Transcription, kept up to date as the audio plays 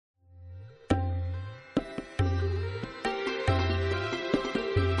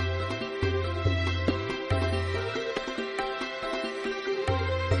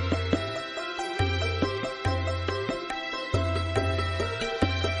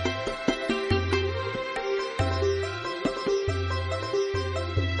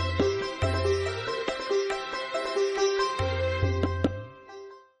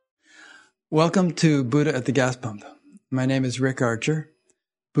Welcome to Buddha at the Gas Pump. My name is Rick Archer.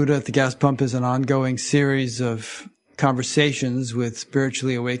 Buddha at the Gas Pump is an ongoing series of conversations with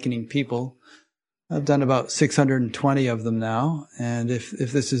spiritually awakening people. I've done about 620 of them now, and if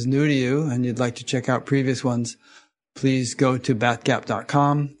this is new to you and you'd like to check out previous ones, please go to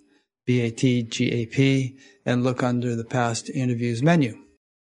batgap.com, BATGAP, and look under the past interviews menu.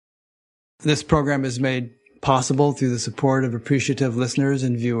 This program is made possible through the support of appreciative listeners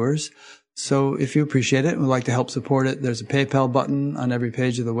and viewers. So if you appreciate it and would like to help support it, there's a PayPal button on every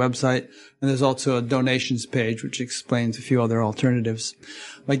page of the website. And there's also a donations page, which explains a few other alternatives.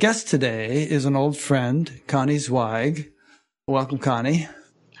 My guest today is an old friend, Connie Zweig. Welcome, Connie.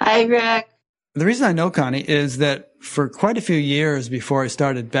 Hi, Rick. The reason I know Connie is that for quite a few years before I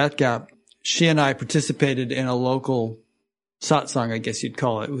started BatGap, she and I participated in a local satsang, I guess you'd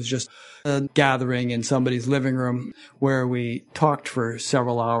call it. It was just a gathering in somebody's living room where we talked for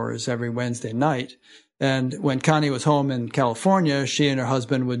several hours every Wednesday night. And when Connie was home in California, she and her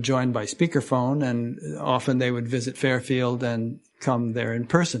husband would join by speakerphone, and often they would visit Fairfield and come there in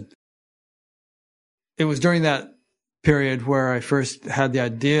person. It was during that period where I first had the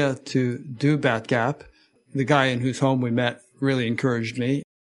idea to do BatGap. The guy in whose home we met really encouraged me.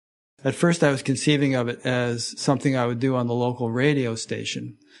 At first, I was conceiving of it as something I would do on the local radio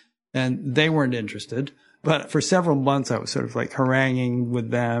station, and they weren't interested. But for several months, I was sort of like haranguing with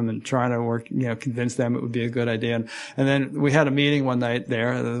them and trying to convince them it would be a good idea. And then we had a meeting one night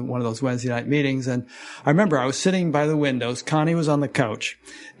there, one of those Wednesday night meetings. And I remember I was sitting by the windows. Connie was on the couch,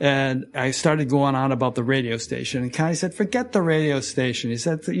 and I started going on about the radio station. And Connie said, "Forget the radio station." He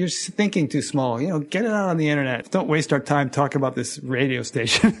said, "You're thinking too small. Get it out on the internet. Don't waste our time talking about this radio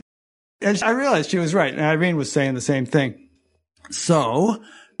station." And I realized she was right. And Irene was saying the same thing. So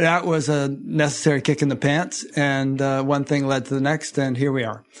that was a necessary kick in the pants. And one thing led to the next. And here we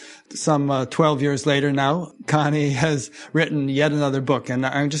are. Some 12 years later now, Connie has written yet another book. And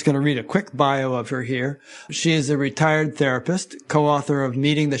I'm just going to read a quick bio of her here. She is a retired therapist, co-author of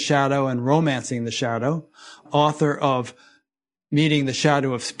Meeting the Shadow and Romancing the Shadow, author of Meeting the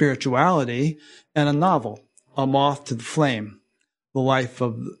Shadow of Spirituality, and a novel, A Moth to the Flame, the life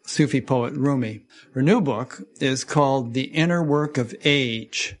of Sufi poet Rumi. Her new book is called The Inner Work of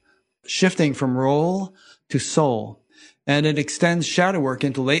Age, Shifting from Role to Soul, and it extends shadow work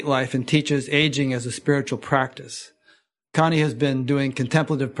into late life and teaches aging as a spiritual practice. Connie has been doing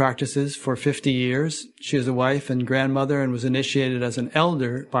contemplative practices for 50 years. She is a wife and grandmother and was initiated as an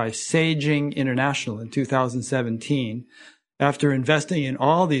elder by Saging International in 2017. After investing in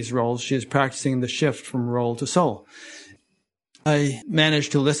all these roles, she is practicing the shift from role to soul. I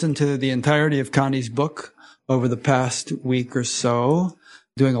managed to listen to the entirety of Connie's book over the past week or so,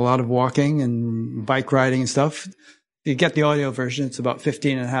 doing a lot of walking and bike riding and stuff. You get the audio version. It's about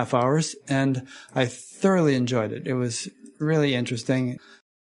 15 and a half hours, and I thoroughly enjoyed it. It was really interesting.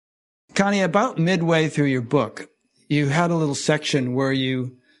 Connie, about midway through your book, you had a little section where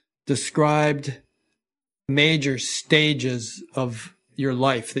you described major stages of your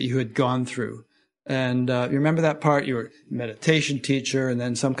life that you had gone through. And you remember that part? You were a meditation teacher, and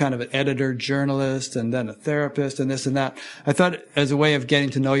then some kind of an editor, journalist, and then a therapist, and this and that. I thought as a way of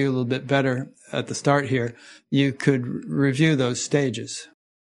getting to know you a little bit better at the start here, you could review those stages.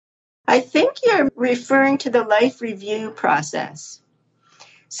 I think you're referring to the life review process.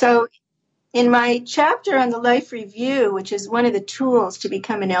 So in my chapter on the life review, which is one of the tools to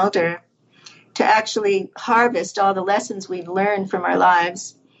become an elder, to actually harvest all the lessons we've learned from our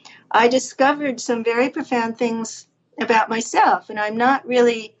lives, I discovered some very profound things about myself, and I'm not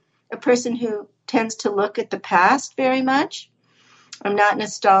really a person who tends to look at the past very much. I'm not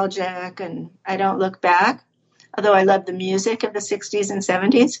nostalgic, and I don't look back, although I love the music of the 60s and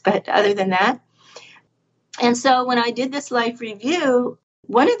 70s, but other than that. And so when I did this life review,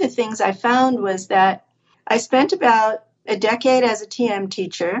 one of the things I found was that I spent about a decade as a TM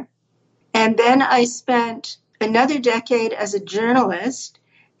teacher, and then I spent another decade as a journalist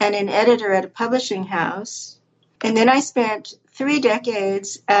and an editor at a publishing house. And then I spent 3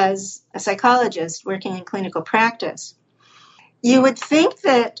 decades as a psychologist working in clinical practice. You would think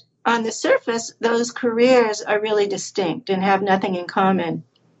that on the surface, those careers are really distinct and have nothing in common.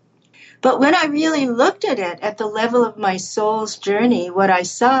 But when I really looked at it at the level of my soul's journey, what I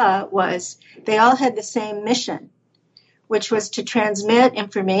saw was they all had the same mission, which was to transmit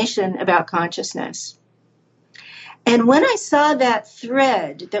information about consciousness. And when I saw that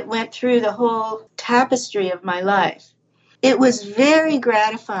thread that went through the whole tapestry of my life, it was very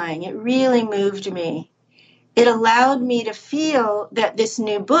gratifying. It really moved me. It allowed me to feel that this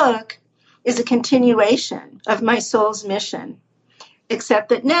new book is a continuation of my soul's mission. except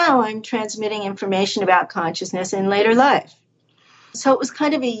that now I'm transmitting information about consciousness in later life. So it was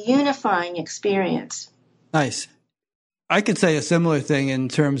kind of a unifying experience. Nice. I could say a similar thing in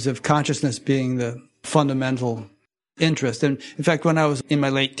terms of consciousness being the fundamental interest. And in fact, when I was in my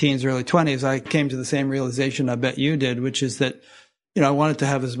late teens, early 20s, I came to the same realization I bet you did, which is that, I wanted to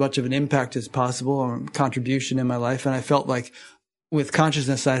have as much of an impact as possible or contribution in my life. And I felt like with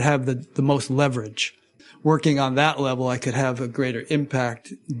consciousness, I'd have the most leverage. Working on that level, I could have a greater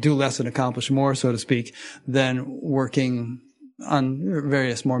impact, do less and accomplish more, so to speak, than working on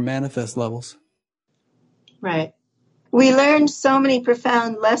various more manifest levels. Right. We learned so many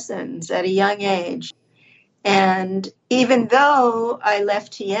profound lessons at a young age. And even though I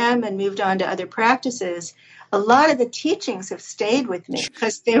left TM and moved on to other practices, a lot of the teachings have stayed with me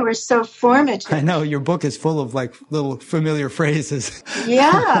because they were so formative. I know your book is full of like little familiar phrases.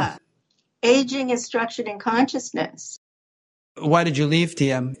 Yeah. Aging is structured in consciousness. Why did you leave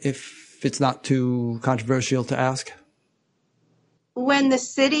TM, if it's not too controversial to ask? When the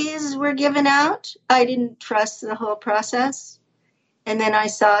cities were given out, I didn't trust the whole process. And then I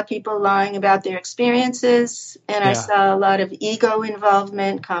saw people lying about their experiences, and I saw a lot of ego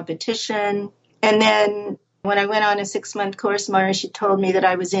involvement, competition. And then when I went on a 6-month course, Maharishi told me that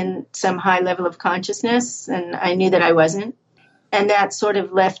I was in some high level of consciousness, and I knew that I wasn't. And that sort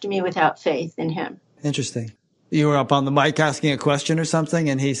of left me without faith in him. Interesting. You were up on the mic asking a question or something,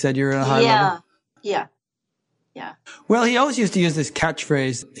 and he said you're in a high level? Yeah. Well, he always used to use this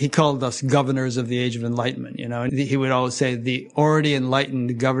catchphrase. He called us governors of the age of enlightenment, And he would always say the already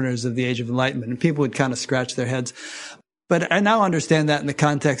enlightened governors of the age of enlightenment. And people would kind of scratch their heads. But I now understand that in the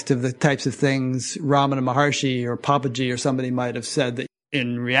context of the types of things Ramana Maharshi or Papaji or somebody might have said, that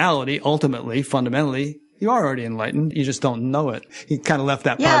in reality, ultimately, fundamentally, you are already enlightened. You just don't know it. He kind of left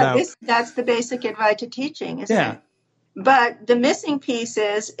that part out. That's the basic Advaita teaching, isn't it? But the missing piece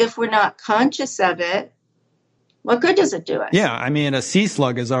is, if we're not conscious of it, what good does it do us? Yeah, I mean, a sea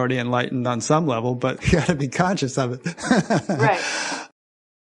slug is already enlightened on some level, but you got to be conscious of it. Right.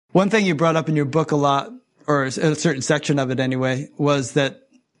 One thing you brought up in your book a lot, or a certain section of it anyway, was that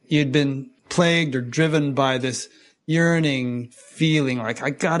you'd been plagued or driven by this yearning feeling, like,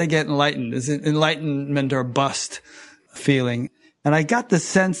 I got to get enlightened. Is it enlightenment or bust feeling? And I got the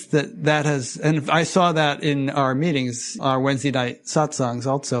sense that has, and I saw that in our meetings, our Wednesday night satsangs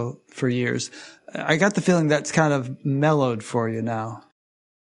also for years. I got the feeling that's kind of mellowed for you now.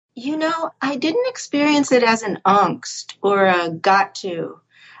 I didn't experience it as an angst or a got to.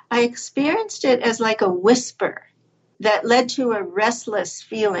 I experienced it as like a whisper that led to a restless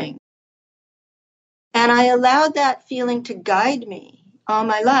feeling. And I allowed that feeling to guide me all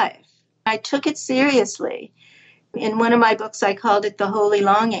my life. I took it seriously. In one of my books, I called it the holy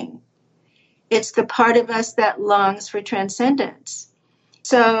longing. It's the part of us that longs for transcendence.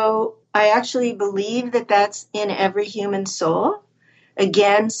 So I actually believe that that's in every human soul.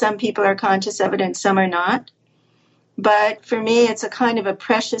 Again, some people are conscious of it and some are not. But for me, it's a kind of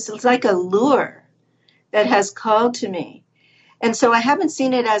it's like a lure that has called to me. And so I haven't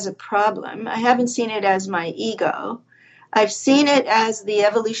seen it as a problem. I haven't seen it as my ego. I've seen it as the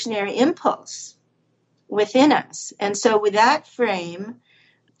evolutionary impulse within us. And so with that frame,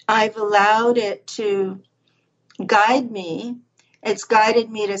 I've allowed it to guide me. It's guided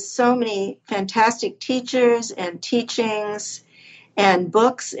me to so many fantastic teachers and teachings and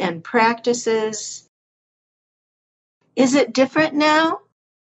books and practices. Is it different now?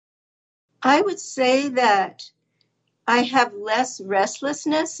 I would say that I have less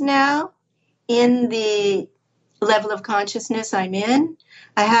restlessness now in the level of consciousness I'm in.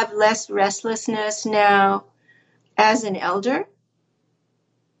 I have less restlessness now as an elder.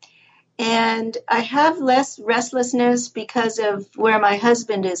 And I have less restlessness because of where my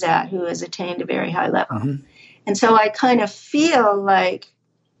husband is at, who has attained a very high level. Mm-hmm. And so I kind of feel like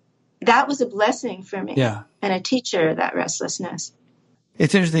that was a blessing for me and a teacher, that restlessness.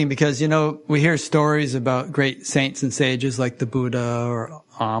 It's interesting because, we hear stories about great saints and sages like the Buddha or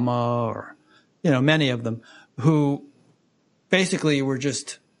Amma or, many of them who basically were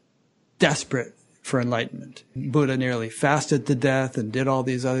just desperate for enlightenment. Buddha nearly fasted to death and did all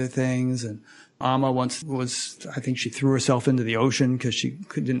these other things. And Amma once I think she threw herself into the ocean because she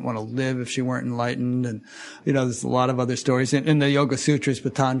didn't want to live if she weren't enlightened. And, there's a lot of other stories. In the Yoga Sutras,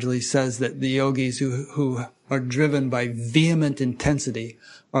 Patanjali says that the yogis who are driven by vehement intensity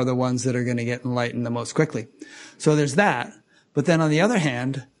are the ones that are going to get enlightened the most quickly. So there's that. But then on the other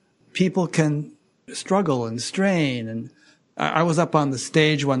hand, people can struggle and strain. And I was up on the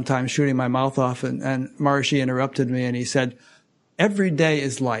stage one time shooting my mouth off, and Maharishi interrupted me and he said, every day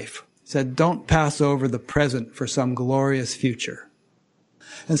is life. He said, don't pass over the present for some glorious future.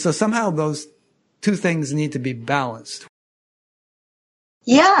 And so somehow those two things need to be balanced.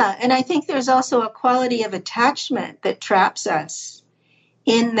 Yeah, and I think there's also a quality of attachment that traps us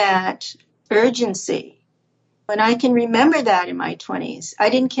in that urgency. And I can remember that in my 20s. I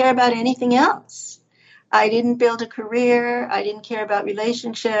didn't care about anything else. I didn't build a career. I didn't care about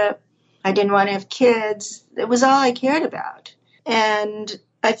relationship. I didn't want to have kids. It was all I cared about. And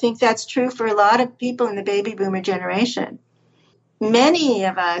I think that's true for a lot of people in the baby boomer generation. Many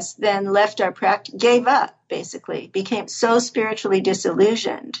of us then left our practice, gave up, basically, became so spiritually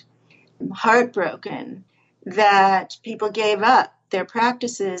disillusioned, heartbroken, that people gave up their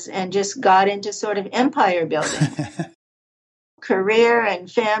practices and just got into sort of empire building, career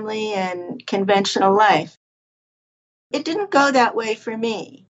and family and conventional life. It didn't go that way for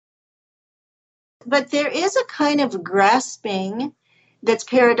me. But there is a kind of grasping that's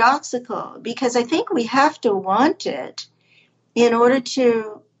paradoxical, because I think we have to want it in order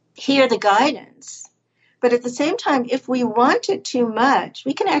to hear the guidance. But at the same time, if we want it too much,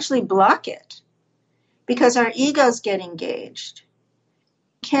 we can actually block it because our egos get engaged.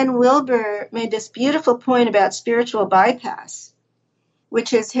 Ken Wilber made this beautiful point about spiritual bypass,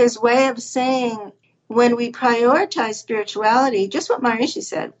 which is his way of saying when we prioritize spirituality, just what Maharishi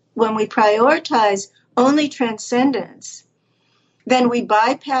said, when we prioritize only transcendence, then we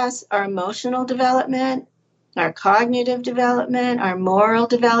bypass our emotional development, our cognitive development, our moral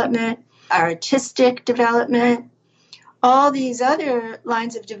development, our artistic development. All these other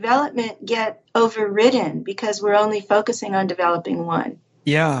lines of development get overridden because we're only focusing on developing one.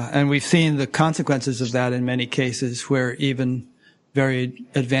 Yeah, and we've seen the consequences of that in many cases where even very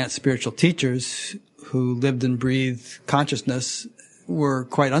advanced spiritual teachers who lived and breathed consciousness were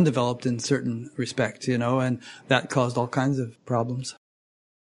quite undeveloped in certain respects, and that caused all kinds of problems.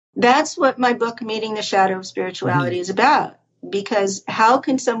 That's what my book, Meeting the Shadow of Spirituality, is about. Because how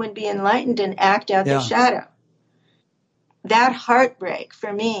can someone be enlightened and act out their shadow? That heartbreak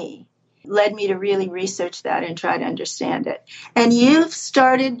for me led me to really research that and try to understand it. And you've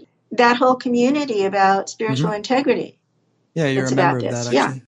started that whole community about spiritual integrity. Yeah, you're a member of that,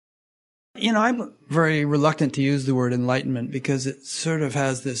 actually. Yeah. I'm very reluctant to use the word enlightenment because it sort of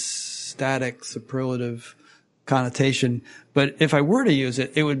has this static, superlative connotation. But if I were to use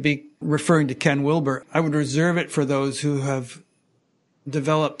it, it would be referring to Ken Wilber. I would reserve it for those who have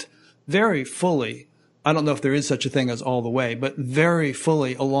developed very fully. I don't know if there is such a thing as all the way, but very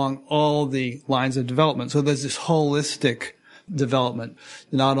fully along all the lines of development. So there's this holistic development,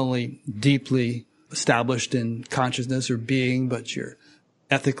 not only deeply established in consciousness or being, but you're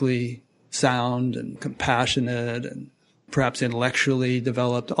ethically sound and compassionate and perhaps intellectually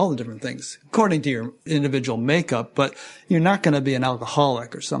developed, all the different things, according to your individual makeup. But you're not going to be an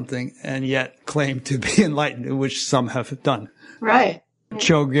alcoholic or something and yet claim to be enlightened, which some have done. Right.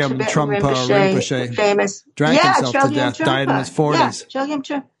 Chogyam Trungpa Rinpoche famous. drank himself to death, died in his 40s. Chogyam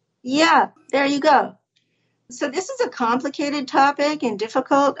Trungpa. Yeah, there you go. So this is a complicated topic and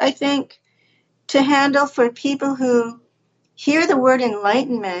difficult, I think, to handle for people who hear the word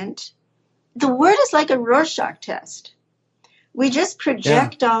enlightenment. The word is like a Rorschach test. We just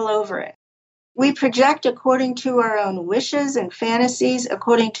project all over it. We project according to our own wishes and fantasies,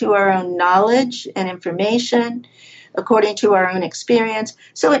 according to our own knowledge and information, according to our own experience.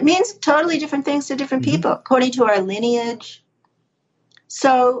 So it means totally different things to different people, according to our lineage.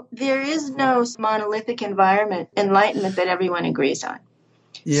 So there is no monolithic enlightenment that everyone agrees on.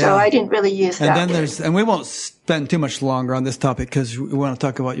 Yeah. So I didn't really use that. And then and we won't spend too much longer on this topic because we want to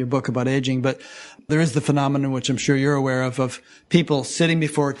talk about your book about aging, but there is the phenomenon, which I'm sure you're aware of people sitting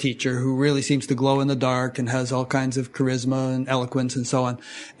before a teacher who really seems to glow in the dark and has all kinds of charisma and eloquence and so on.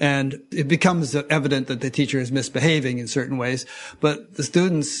 And it becomes evident that the teacher is misbehaving in certain ways, but the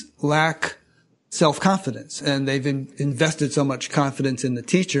students lack self-confidence and they've invested so much confidence in the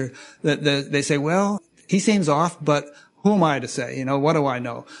teacher that they say, well, he seems off, but who am I to say? What do I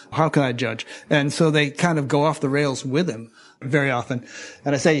know? How can I judge? And so they kind of go off the rails with him very often.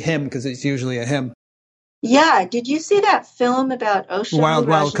 And I say him because it's usually a him. Yeah. Did you see that film about Osho?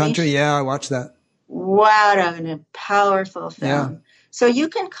 Wild Country? Yeah, I watched that. Wow, a powerful film. Yeah. So you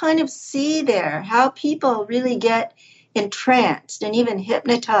can kind of see there how people really get entranced and even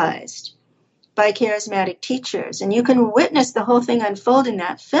hypnotized by charismatic teachers. And you can witness the whole thing unfold in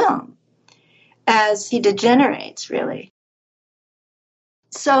that film as he degenerates, really.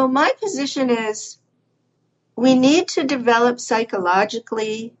 So my position is we need to develop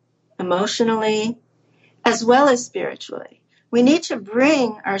psychologically, emotionally, as well as spiritually. We need to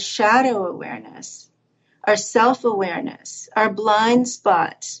bring our shadow awareness, our self-awareness, our blind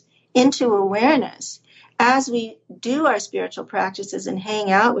spots into awareness as we do our spiritual practices and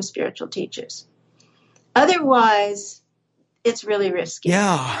hang out with spiritual teachers. Otherwise, it's really risky.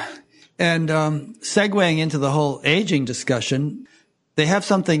 Yeah. And segueing into the whole aging discussion, they have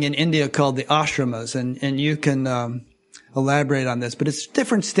something in India called the ashramas, and you can elaborate on this, but it's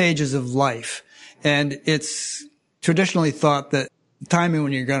different stages of life. And it's traditionally thought that the time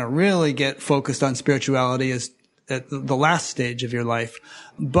when you're going to really get focused on spirituality is at the last stage of your life.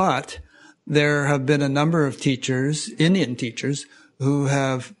 But there have been a number of teachers, Indian teachers, who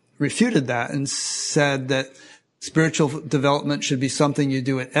have refuted that and said that spiritual development should be something you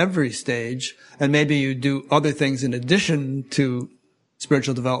do at every stage, and maybe you do other things in addition to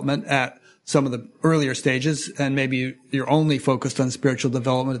spiritual development at some of the earlier stages, and maybe you're only focused on spiritual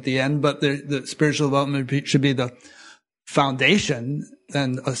development at the end, but the spiritual development should be the foundation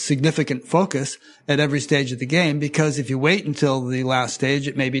and a significant focus at every stage of the game, because if you wait until the last stage,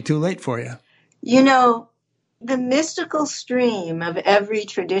 it may be too late for you. You know, the mystical stream of every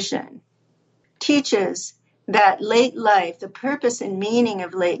tradition teaches that late life, the purpose and meaning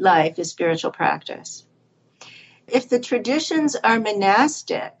of late life is spiritual practice. If the traditions are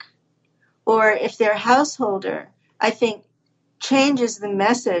monastic, or if they're householder, I think changes the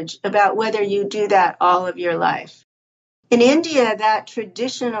message about whether you do that all of your life. In India, that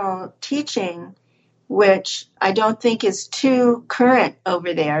traditional teaching, which I don't think is too current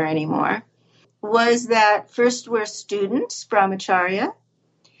over there anymore, was that first we're students, brahmacharya,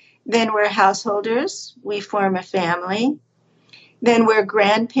 then we're householders, we form a family, then we're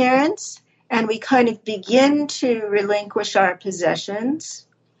grandparents, and we kind of begin to relinquish our possessions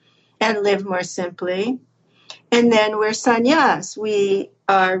and live more simply. And then we're sannyas, we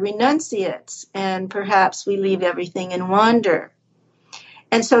are renunciates, and perhaps we leave everything and wander.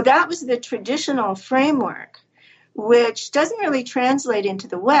 And so that was the traditional framework, which doesn't really translate into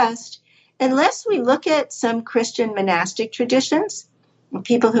the West unless we look at some Christian monastic traditions,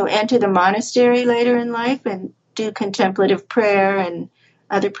 people who enter the monastery later in life and do contemplative prayer and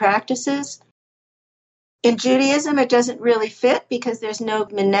other practices. In Judaism, it doesn't really fit because there's no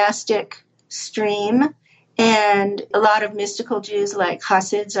monastic stream, and a lot of mystical Jews like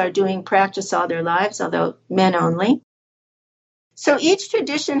Hasids are doing practice all their lives, although men only. So each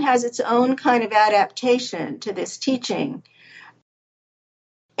tradition has its own kind of adaptation to this teaching.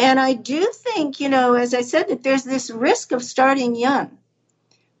 And I do think, as I said, that there's this risk of starting young,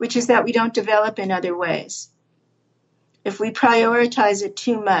 which is that we don't develop in other ways. If we prioritize it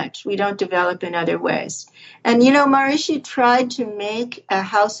too much, we don't develop in other ways. And, Maharishi tried to make a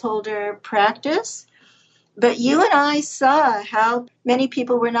householder practice, but you and I saw how many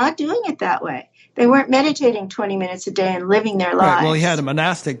people were not doing it that way. They weren't meditating 20 minutes a day and living their lives. Right. Well, he had a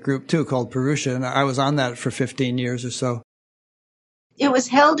monastic group, too, called Purusha, and I was on that for 15 years or so. It was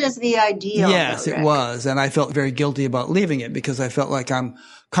held as the ideal. Yes, it was. And I felt very guilty about leaving it because I felt like I'm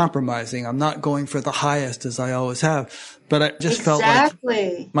compromising. I'm not going for the highest as I always have. But I just felt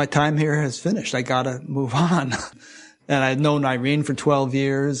like my time here has finished. I got to move on. And I'd known Irene for 12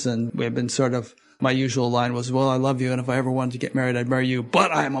 years, and we had been my usual line was, well, I love you, and if I ever wanted to get married, I'd marry you,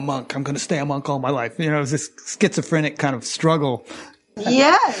 but I'm a monk. I'm going to stay a monk all my life. It was this schizophrenic kind of struggle.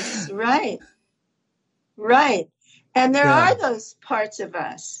 Yes, right. Right. And there are those parts of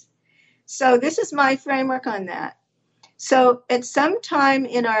us. So this is my framework on that. So at some time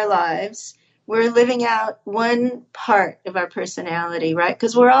in our lives, we're living out one part of our personality, right?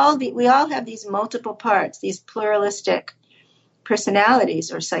 Because we all have these multiple parts, these pluralistic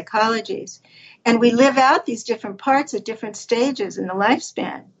personalities or psychologies. And we live out these different parts at different stages in the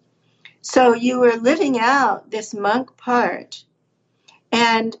lifespan. So you were living out this monk part,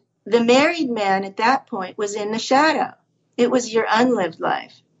 and the married man at that point was in the shadow. It was your unlived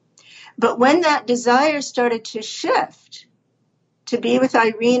life. But when that desire started to shift to be with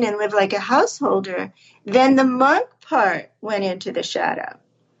Irene and live like a householder, then the monk part went into the shadow.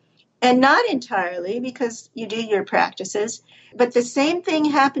 And not entirely, because you do your practices, but the same thing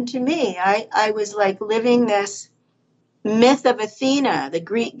happened to me. I was like living this myth of Athena, the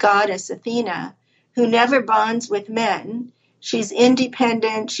Greek goddess Athena, who never bonds with men. She's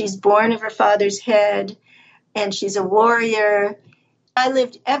independent, she's born of her father's head, and she's a warrior. I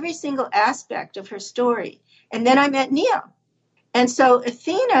lived every single aspect of her story. And then I met Neil. And so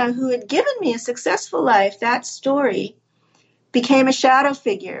Athena, who had given me a successful life, that story became a shadow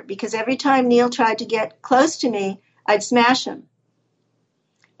figure, because every time Neil tried to get close to me, I'd smash him.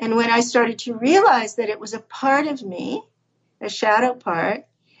 And when I started to realize that it was a part of me, a shadow part,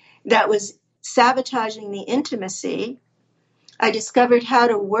 that was sabotaging the intimacy, I discovered how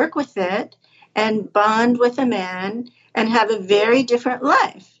to work with it and bond with a man and have a very different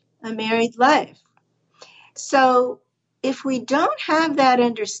life, a married life. So if we don't have that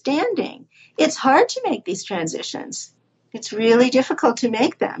understanding, it's hard to make these transitions. It's really difficult to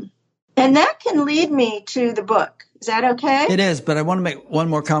make them. And that can lead me to the book. Is that okay? It is, but I want to make one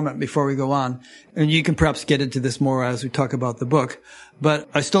more comment before we go on. And you can perhaps get into this more as we talk about the book. But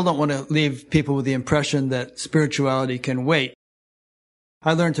I still don't want to leave people with the impression that spirituality can wait.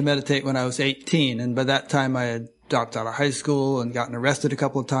 I learned to meditate when I was 18, and by that time I had dropped out of high school and gotten arrested a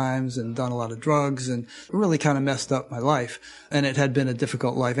couple of times and done a lot of drugs and really kind of messed up my life. And it had been a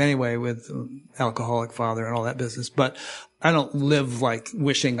difficult life anyway with alcoholic father and all that business. But I don't live like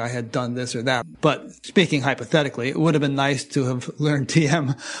wishing I had done this or that. But speaking hypothetically, it would have been nice to have learned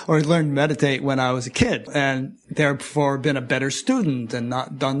TM or learned meditate when I was a kid and therefore been a better student and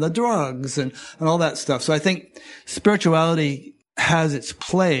not done the drugs and all that stuff. So I think spirituality has its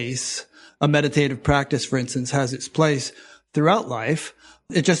place. A meditative practice, for instance, has its place throughout life.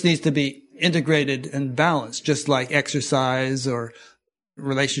 It just needs to be integrated and balanced, just like exercise or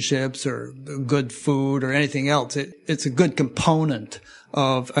relationships or good food or anything else. It's a good component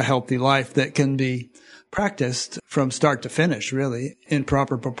of a healthy life that can be practiced from start to finish, really, in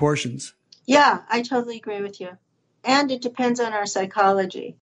proper proportions. Yeah, I totally agree with you. And it depends on our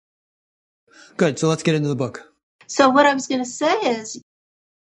psychology. Good. So let's get into the book. So what I was going to say is,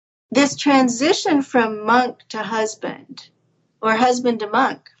 this transition from monk to husband, or husband to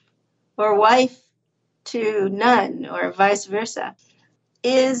monk, or wife to nun, or vice versa,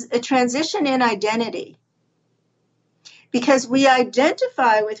 is a transition in identity. Because we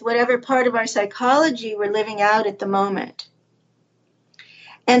identify with whatever part of our psychology we're living out at the moment.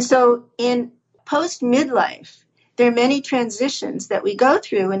 And so in post-midlife, there are many transitions that we go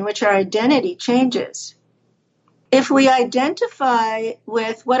through in which our identity changes. If we identify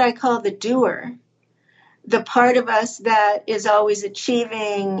with what I call the doer, the part of us that is always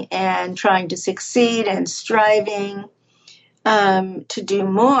achieving and trying to succeed and striving to do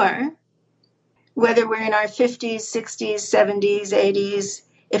more, whether we're in our 50s, 60s, 70s, 80s,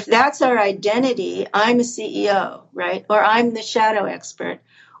 if that's our identity, I'm a CEO, right? Or I'm the shadow expert,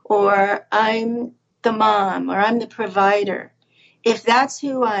 or I'm the mom, or I'm the provider. If that's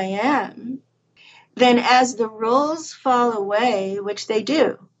who I am, then as the roles fall away, which they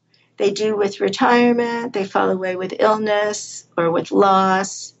do with retirement, they fall away with illness or with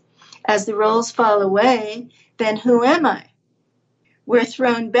loss. As the roles fall away, then who am I? We're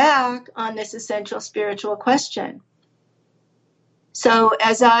thrown back on this essential spiritual question. So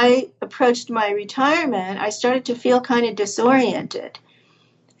as I approached my retirement, I started to feel kind of disoriented.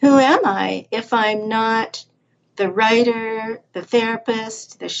 Who am I if I'm not the writer, the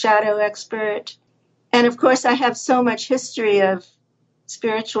therapist, the shadow expert? And of course, I have so much history of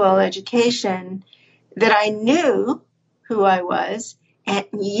spiritual education that I knew who I was, and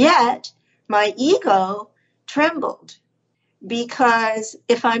yet my ego trembled. Because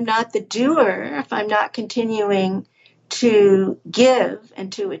if I'm not the doer, if I'm not continuing to give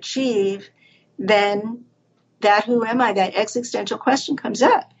and to achieve, then that who am I, that existential question comes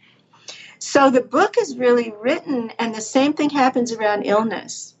up. So the book is really written, and the same thing happens around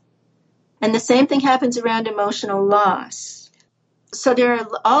illness. And the same thing happens around emotional loss. So there are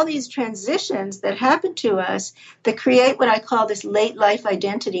all these transitions that happen to us that create what I call this late life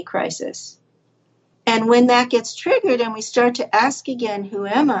identity crisis. And when that gets triggered and we start to ask again, who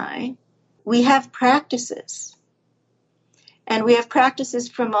am I? We have practices. And we have practices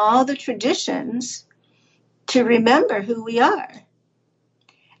from all the traditions to remember who we are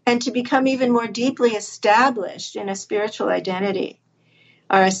and to become even more deeply established in a spiritual identity.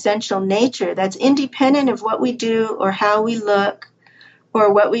 Our essential nature that's independent of what we do or how we look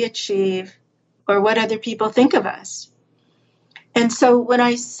or what we achieve or what other people think of us. And so when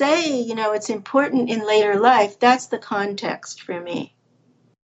I say, it's important in later life, that's the context for me.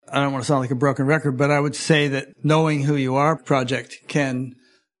 I don't want to sound like a broken record, but I would say that Knowing Who You Are project can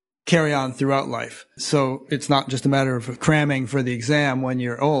carry on throughout life. So it's not just a matter of cramming for the exam when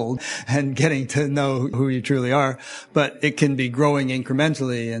you're old and getting to know who you truly are, but it can be growing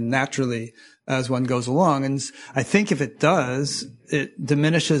incrementally and naturally as one goes along. And I think if it does, it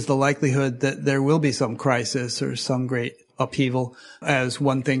diminishes the likelihood that there will be some crisis or some great upheaval as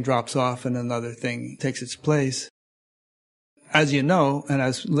one thing drops off and another thing takes its place. As you know, and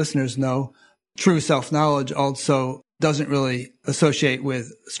as listeners know, true self-knowledge also doesn't really associate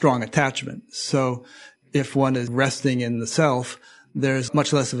with strong attachment. So if one is resting in the self, there's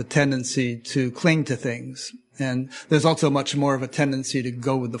much less of a tendency to cling to things. And there's also much more of a tendency to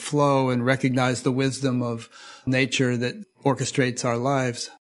go with the flow and recognize the wisdom of nature that orchestrates our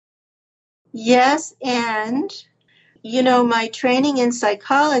lives. Yes, and, my training in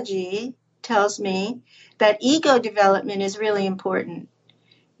psychology tells me that ego development is really important.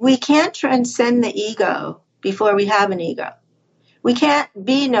 We can't transcend the ego before we have an ego. We can't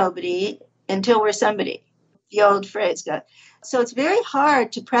be nobody until we're somebody, the old phrase goes. So it's very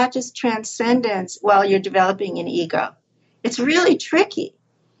hard to practice transcendence while you're developing an ego. It's really tricky.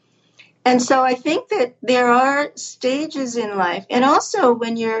 And so I think that there are stages in life, and also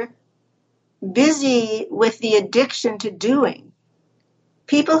when you're busy with the addiction to doing,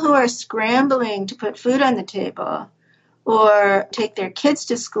 people who are scrambling to put food on the table or take their kids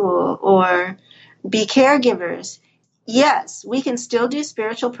to school or be caregivers, yes, we can still do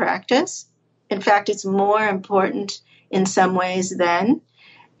spiritual practice. In fact, it's more important in some ways then.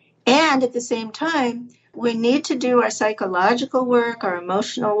 And at the same time, we need to do our psychological work, our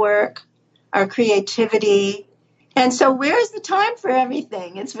emotional work, our creativity. And so where's the time for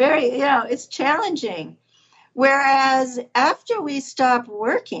everything? It's very, it's challenging. Whereas after we stop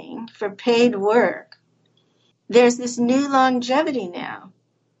working for paid work, there's this new longevity now.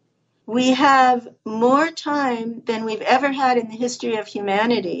 We have more time than we've ever had in the history of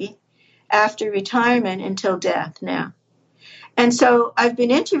humanity after retirement until death now. And so I've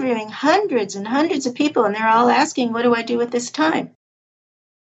been interviewing hundreds and hundreds of people, and they're all asking, what do I do with this time?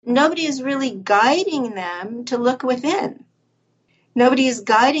 Nobody is really guiding them to look within. Nobody is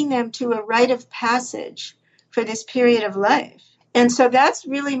guiding them to a rite of passage for this period of life. And so that's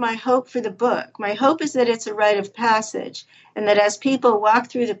really my hope for the book. My hope is that it's a rite of passage, and that as people walk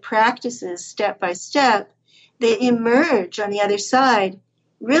through the practices step by step, they emerge on the other side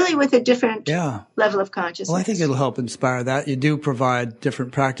really with a different level of consciousness. Well, I think it'll help inspire that. You do provide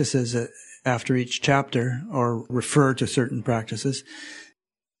different practices after each chapter, or refer to certain practices.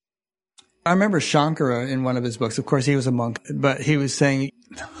 I remember Shankara in one of his books. Of course, he was a monk, but he was saying,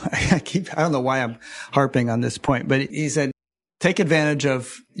 I don't know why I'm harping on this point, but he said, take advantage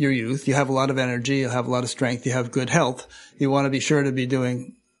of your youth. You have a lot of energy. You have a lot of strength. You have good health. You want to be sure to be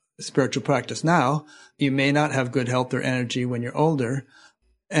doing spiritual practice now. You may not have good health or energy when you're older.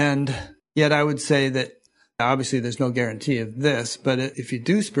 And yet I would say that obviously there's no guarantee of this, but if you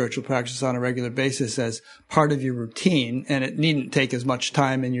do spiritual practice on a regular basis as part of your routine, and it needn't take as much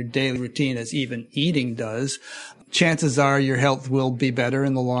time in your daily routine as even eating does, chances are your health will be better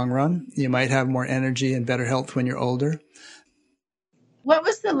in the long run. You might have more energy and better health when you're older. What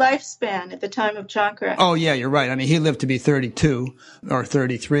was the lifespan at the time of Shankara? Oh, yeah, you're right. I mean, he lived to be 32 or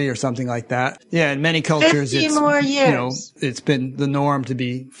 33 or something like that. Yeah, in many cultures, 50 more years. It's been the norm to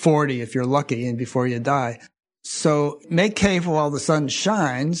be 40 if you're lucky and before you die. So make hay while the sun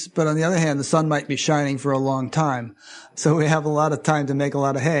shines, but on the other hand, the sun might be shining for a long time. So we have a lot of time to make a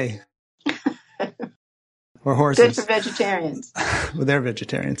lot of hay. Or horses. Good for vegetarians. Well, they're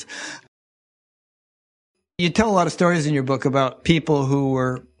vegetarians. You tell a lot of stories in your book about people who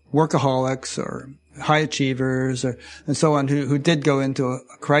were workaholics or high achievers and so on who did go into a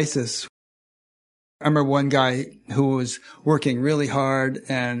crisis. I remember one guy who was working really hard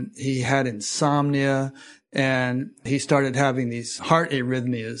and he had insomnia and he started having these heart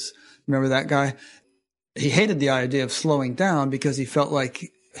arrhythmias. Remember that guy? He hated the idea of slowing down because he felt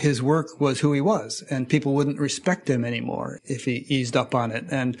like his work was who he was, and people wouldn't respect him anymore if he eased up on it.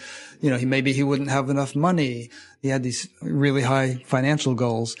 And, maybe he wouldn't have enough money. He had these really high financial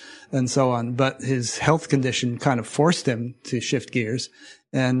goals and so on, but his health condition kind of forced him to shift gears.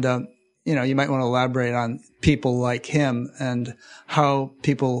 And, you might want to elaborate on people like him and how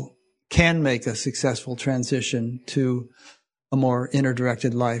people can make a successful transition to a more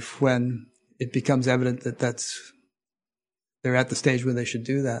inner-directed life when it becomes evident that they're at the stage where they should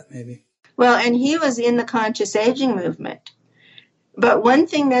do that, maybe. Well, and he was in the conscious aging movement. But one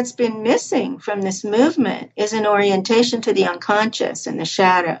thing that's been missing from this movement is an orientation to the unconscious and the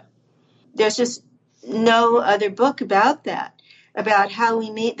shadow. There's just no other book about that, about how we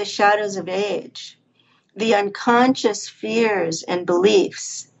meet the shadows of age, the unconscious fears and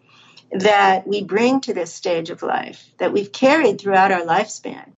beliefs that we bring to this stage of life, that we've carried throughout our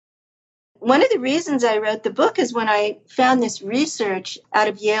lifespan. One of the reasons I wrote the book is when I found this research out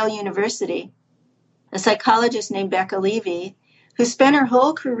of Yale University, a psychologist named Becca Levy, who spent her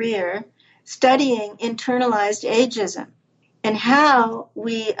whole career studying internalized ageism and how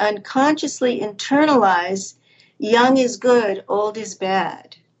we unconsciously internalize young is good, old is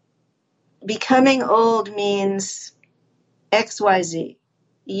bad. Becoming old means XYZ,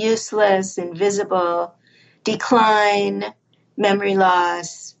 useless, invisible, decline, memory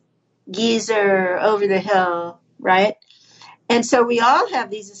loss, geezer, over the hill, right? And so we all have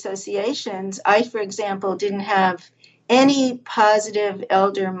these associations. I, for example, didn't have any positive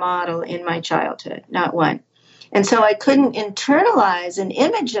elder model in my childhood, not one. And so I couldn't internalize an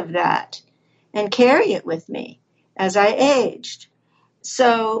image of that and carry it with me as I aged.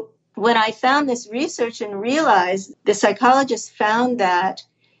 So when I found this research and realized, the psychologists found that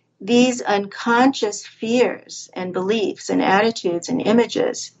these unconscious fears and beliefs and attitudes and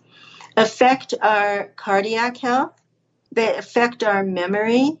images affect our cardiac health, they affect our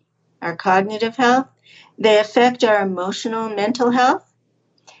memory, our cognitive health, they affect our emotional, mental health,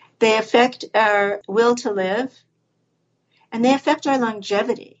 they affect our will to live, and they affect our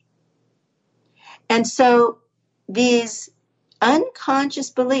longevity. And so these unconscious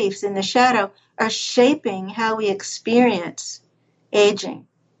beliefs in the shadow are shaping how we experience aging.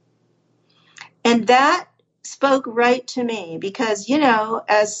 And that spoke right to me because,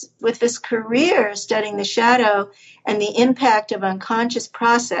 as with this career studying the shadow and the impact of unconscious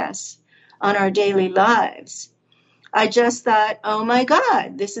process on our daily lives, I just thought, oh my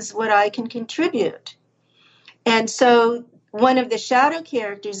God, this is what I can contribute. And so one of the shadow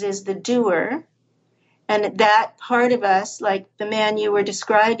characters is the doer. And that part of us, like the man you were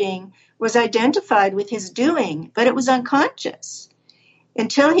describing, was identified with his doing, but it was unconscious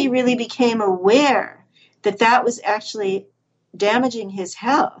until he really became aware that that was actually damaging his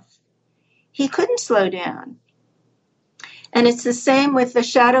health. He couldn't slow down. And it's the same with the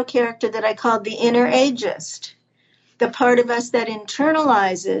shadow character that I called the inner ageist, the part of us that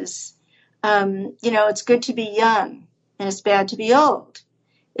internalizes, it's good to be young and it's bad to be old.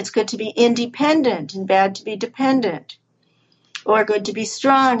 It's good to be independent and bad to be dependent, or good to be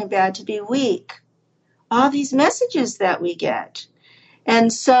strong and bad to be weak. All these messages that we get.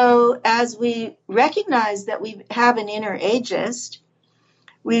 And so as we recognize that we have an inner ageist,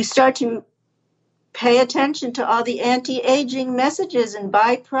 we start to pay attention to all the anti-aging messages and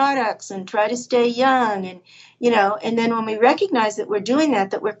buy products and try to stay young. And then when we recognize that we're doing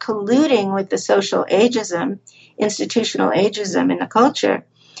that we're colluding with the social ageism, institutional ageism in the culture,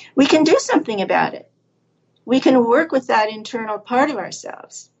 we can do something about it. We can work with that internal part of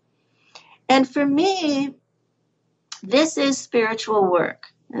ourselves. And for me, this is spiritual work.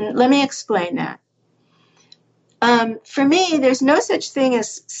 And let me explain that. For me, there's no such thing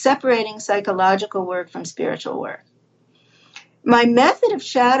as separating psychological work from spiritual work. My method of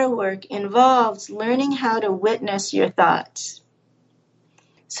shadow work involves learning how to witness your thoughts.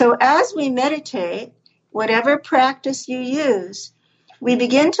 So as we meditate, whatever practice you use, we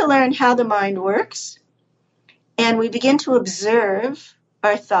begin to learn how the mind works, and we begin to observe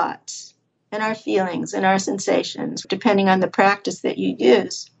our thoughts and our feelings and our sensations, depending on the practice that you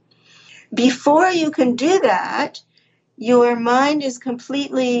use. Before you can do that, your mind is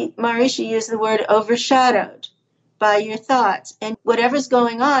completely, Maharishi used the word, overshadowed by your thoughts. And whatever's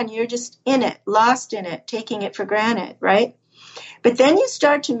going on, you're just in it, lost in it, taking it for granted, right? But then you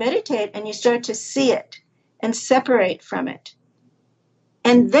start to meditate and you start to see it and separate from it.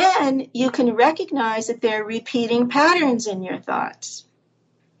 And then you can recognize that there are repeating patterns in your thoughts.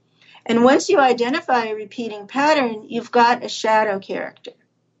 And once you identify a repeating pattern, you've got a shadow character.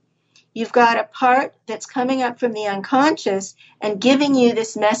 You've got a part that's coming up from the unconscious and giving you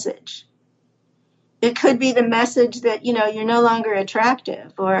this message. It could be the message that, you're no longer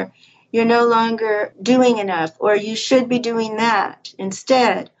attractive, or you're no longer doing enough, or you should be doing that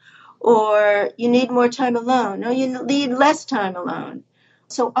instead, or you need more time alone, or you need less time alone.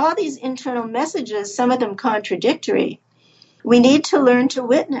 So all these internal messages, some of them contradictory, we need to learn to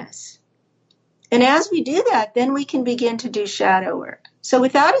witness. And as we do that, then we can begin to do shadow work. So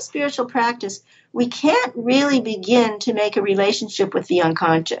without a spiritual practice, we can't really begin to make a relationship with the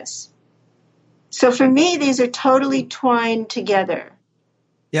unconscious. So for me, these are totally twined together.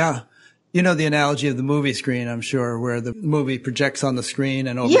 Yeah. You know the analogy of the movie screen, I'm sure, where the movie projects on the screen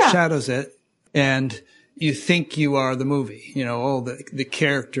and overshadows it. And you think you are the movie, all the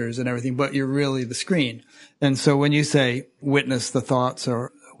characters and everything, but you're really the screen. And so when you say witness the thoughts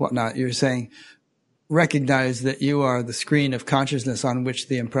or whatnot, you're saying recognize that you are the screen of consciousness on which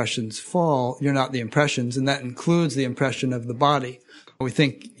the impressions fall. You're not the impressions, and that includes the impression of the body. We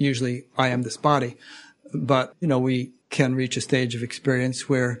think usually I am this body, but, we can reach a stage of experience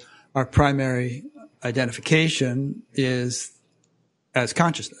where our primary identification is as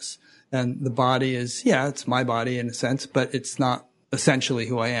consciousness. And the body is, it's my body in a sense, but it's not essentially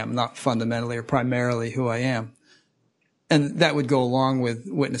who I am, not fundamentally or primarily who I am. And that would go along with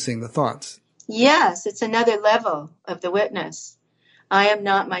witnessing the thoughts. Yes, it's another level of the witness. I am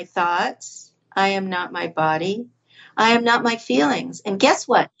not my thoughts. I am not my body. I am not my feelings. And guess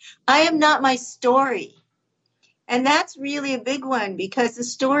what? I am not my story. And that's really a big one because the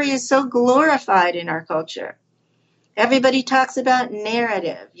story is so glorified in our culture. Everybody talks about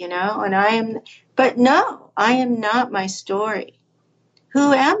narrative, but no, I am not my story.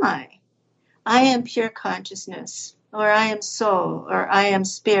 Who am I? I am pure consciousness, or I am soul, or I am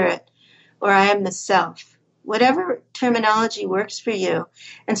spirit, or I am the self. Whatever terminology works for you.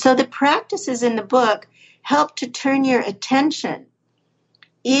 And so the practices in the book help to turn your attention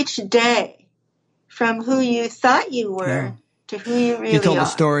each day from who you thought you were to who you really are. You told a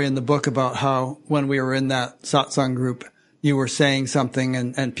story in the book about how when we were in that satsang group, you were saying something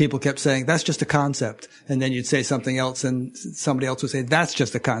and people kept saying, that's just a concept. And then you'd say something else and somebody else would say, that's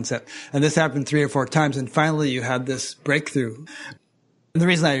just a concept. And this happened 3 or 4 times. And finally you had this breakthrough. And the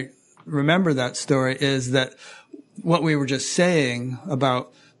reason I remember that story is that what we were just saying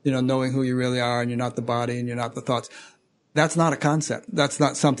about, knowing who you really are and you're not the body and you're not the thoughts, that's not a concept. That's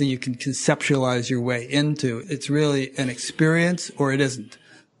not something you can conceptualize your way into. It's really an experience or it isn't.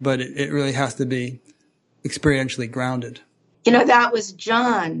 But it really has to be experientially grounded. That was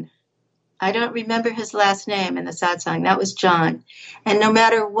John. I don't remember his last name in the satsang. That was John. And no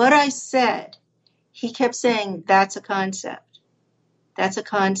matter what I said, he kept saying, that's a concept. That's a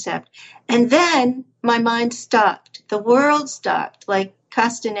concept. And then my mind stopped. The world stopped, like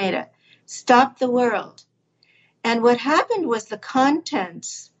Castaneda. Stopped the world. And what happened was the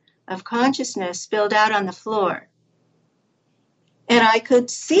contents of consciousness spilled out on the floor. And I could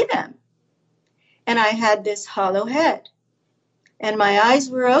see them. And I had this hollow head. And my eyes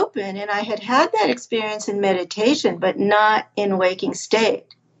were open, and I had that experience in meditation, but not in waking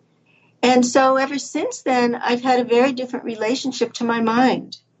state. And so ever since then, I've had a very different relationship to my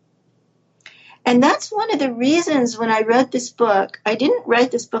mind. And that's one of the reasons when I wrote this book, I didn't write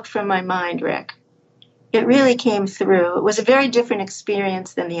this book from my mind, Rick. It really came through. It was a very different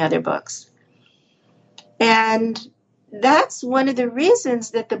experience than the other books. And that's one of the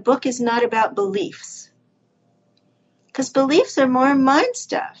reasons that the book is not about beliefs. Because beliefs are more mind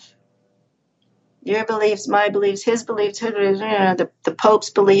stuff. Your beliefs, my beliefs, his beliefs, the Pope's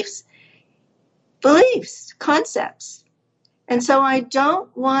beliefs. Beliefs, concepts. And so I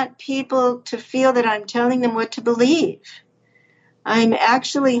don't want people to feel that I'm telling them what to believe. I'm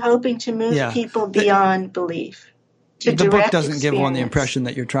actually hoping to move people beyond belief. The book doesn't give one the impression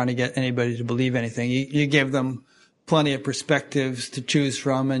that you're trying to get anybody to believe anything. You give them plenty of perspectives to choose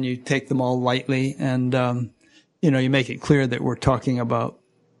from, and you take them all lightly. And, you make it clear that we're talking about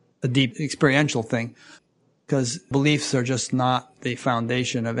a deep experiential thing, because beliefs are just not the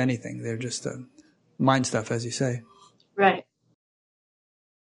foundation of anything. They're just mind stuff, as you say. Right.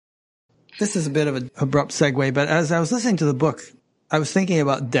 This is a bit of an abrupt segue, but as I was listening to the book, I was thinking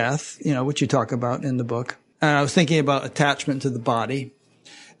about death, which you talk about in the book. And I was thinking about attachment to the body.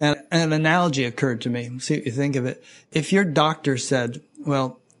 And an analogy occurred to me. See what you think of it. If your doctor said,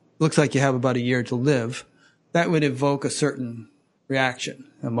 well, looks like you have about a year to live, that would evoke a certain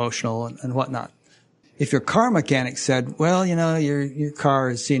reaction, emotional and whatnot. If your car mechanic said, well, your car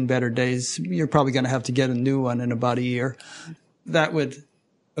has seen better days, you're probably going to have to get a new one in about a year, that would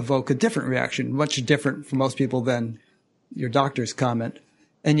evoke a different reaction, much different for most people than your doctor's comment.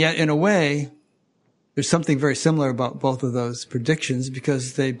 And yet, in a way, there's something very similar about both of those predictions,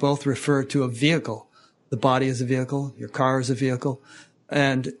 because they both refer to a vehicle. The body is a vehicle, your car is a vehicle.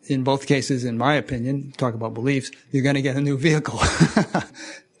 And in both cases, in my opinion, talk about beliefs, you're going to get a new vehicle.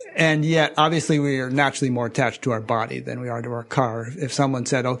 And yet, obviously, we are naturally more attached to our body than we are to our car. If someone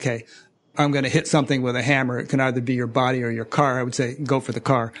said, okay, I'm going to hit something with a hammer, it can either be your body or your car, I would say, go for the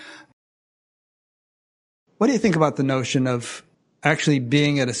car. What do you think about the notion of actually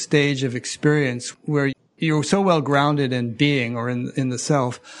being at a stage of experience where you're so well grounded in being or in the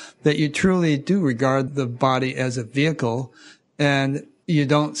self that you truly do regard the body as a vehicle, and you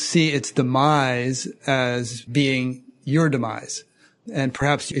don't see its demise as being your demise? And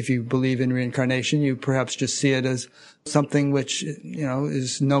perhaps if you believe in reincarnation, you perhaps just see it as something which,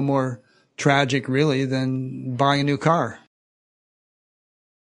 is no more tragic really than buying a new car.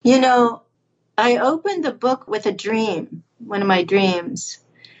 I opened the book with a dream, one of my dreams,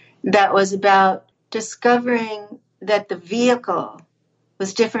 that was about discovering that the vehicle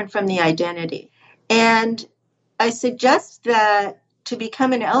was different from the identity. And I suggest that to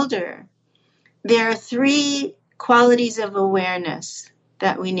become an elder, there are 3 qualities of awareness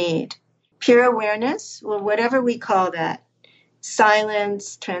that we need. Pure awareness, or whatever we call that.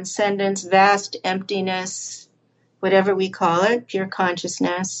 Silence, transcendence, vast emptiness, whatever we call it, pure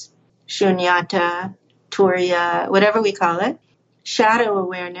consciousness, shunyata, turiya, whatever we call it. Shadow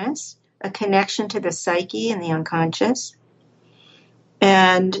awareness, a connection to the psyche and the unconscious.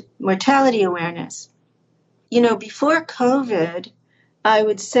 And mortality awareness. Before COVID, I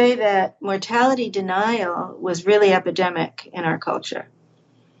would say that mortality denial was really epidemic in our culture.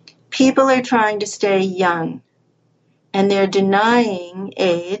 People are trying to stay young, and they're denying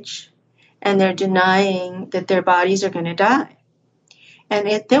age, and they're denying that their bodies are going to die.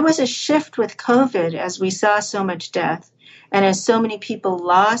 And there was a shift with COVID as we saw so much death and as so many people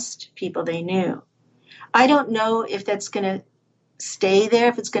lost people they knew. I don't know if that's going to stay there,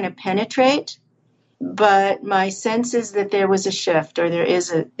 if it's going to penetrate, but my sense is that there was a shift, or there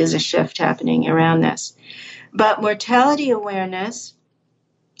is a shift happening around this. But mortality awareness,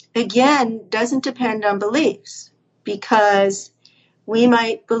 again, doesn't depend on beliefs, because we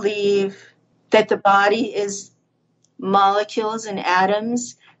might believe that the body is molecules and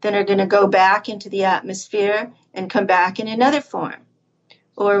atoms that are going to go back into the atmosphere and come back in another form.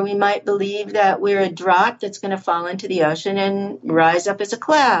 Or we might believe that we're a drop that's going to fall into the ocean and rise up as a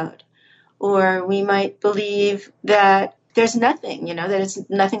cloud. Or we might believe that there's nothing, that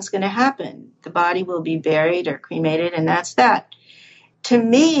nothing's going to happen. The body will be buried or cremated, and that's that. To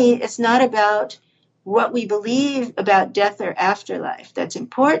me, it's not about what we believe about death or afterlife that's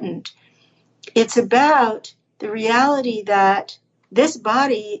important. It's about the reality that this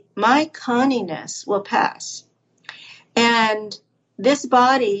body, my Conniness, will pass. And this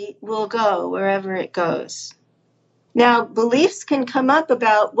body will go wherever it goes. Now, beliefs can come up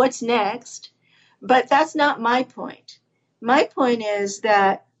about what's next, but that's not my point. My point is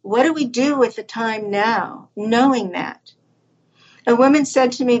that what do we do with the time now, knowing that? A woman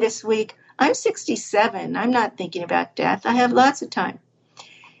said to me this week, I'm 67. I'm not thinking about death. I have lots of time.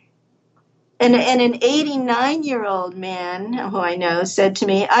 And an 89-year-old man who I know said to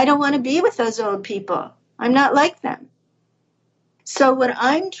me, I don't want to be with those old people. I'm not like them. So what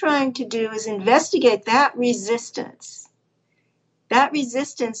I'm trying to do is investigate that resistance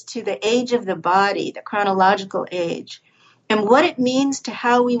to the age of the body, the chronological age, and what it means to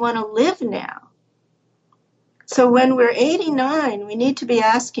how we want to live now. So when we're 89, we need to be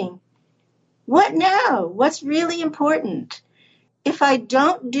asking, what now? What's really important? If I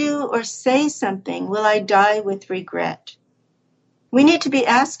don't do or say something, will I die with regret? We need to be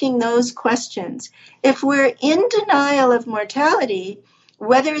asking those questions. If we're in denial of mortality,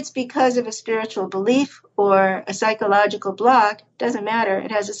 whether it's because of a spiritual belief or a psychological block, doesn't matter.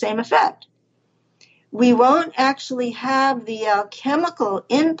 It has the same effect. We won't actually have the alchemical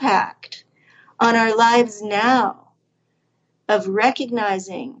impact on our lives now of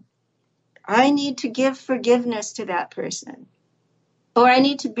recognizing, I need to give forgiveness to that person, or I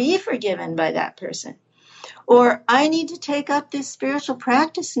need to be forgiven by that person, or I need to take up this spiritual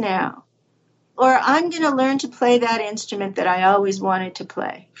practice now, or I'm going to learn to play that instrument that I always wanted to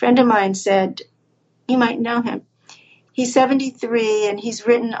play. A friend of mine said, you might know him, he's 73 and he's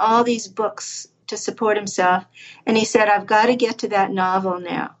written all these books to support himself, and he said, I've got to get to that novel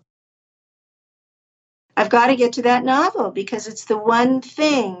now. I've got to get to that novel because it's the one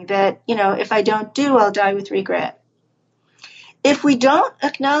thing that, if I don't do, I'll die with regret. If we don't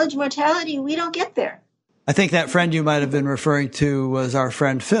acknowledge mortality, we don't get there. I think that friend you might have been referring to was our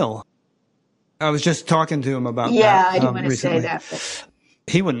friend Phil. I was just talking to him about that. Yeah, I didn't want to recently. say that. But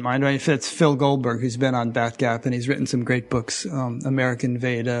he wouldn't mind. Right? It's Phil Goldberg, who's been on Bat Gap, and he's written some great books, American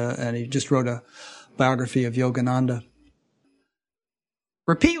Veda, and he just wrote a biography of Yogananda.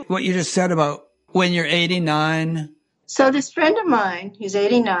 Repeat what you just said about when you're 89. So this friend of mine, who's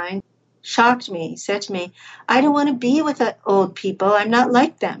 89, shocked me. He said to me, I don't want to be with old people. I'm not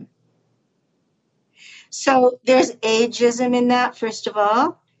like them. So there's ageism in that, first of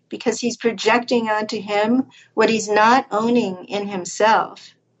all, because he's projecting onto him what he's not owning in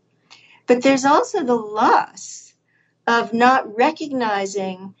himself. But there's also the loss of not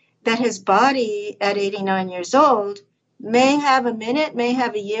recognizing that his body at 89 years old may have a minute, may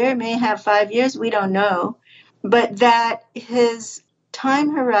have a year, may have 5 years, we don't know, but that his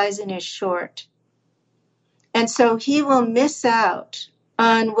time horizon is short. And so he will miss out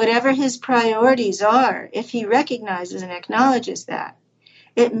on whatever his priorities are if he recognizes and acknowledges that.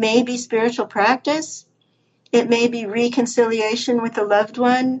 It may be spiritual practice. It may be reconciliation with a loved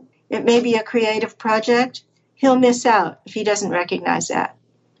one. It may be a creative project. He'll miss out if he doesn't recognize that.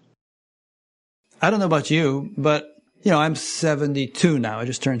 I don't know about you, but I'm 72 now. I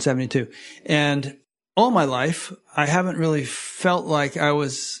just turned 72. And all my life, I haven't really felt like I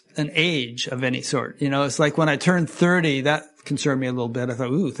was an age of any sort. It's like when I turned 30, that concerned me a little bit. I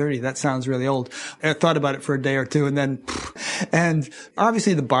thought, 30, that sounds really old. I thought about it for a day or two and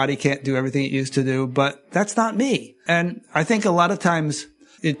obviously the body can't do everything it used to do, but that's not me. And I think a lot of times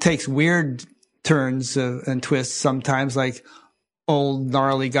it takes weird turns and twists sometimes, like old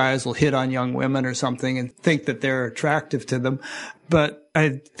gnarly guys will hit on young women or something and think that they're attractive to them. But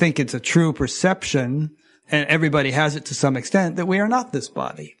I think it's a true perception, and everybody has it to some extent, that we are not this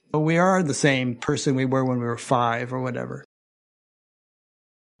body. We are the same person we were when we were 5 or whatever.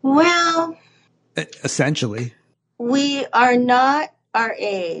 Well, essentially. we are not our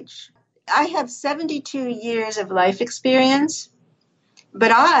age. I have 72 years of life experience,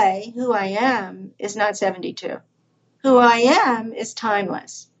 but who I am, is not 72. Who I am is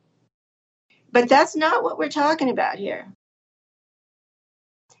timeless. But that's not what we're talking about here.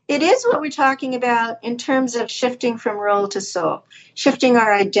 It is what we're talking about in terms of shifting from role to soul, shifting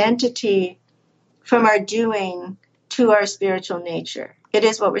our identity from our doing to our spiritual nature. It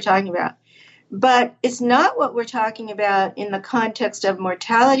is what we're talking about. But it's not what we're talking about in the context of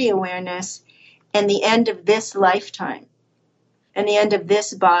mortality awareness and the end of this lifetime and the end of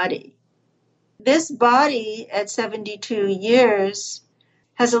this body. This body at 72 years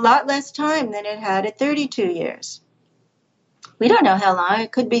has a lot less time than it had at 32 years. We don't know how long.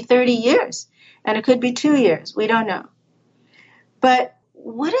 It could be 30 years, and it could be 2 years. We don't know. But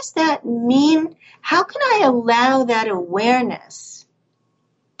what does that mean? How can I allow that awareness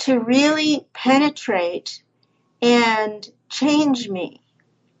to really penetrate and change me?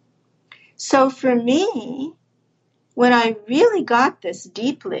 So for me, when I really got this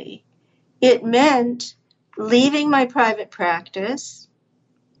deeply, it meant leaving my private practice,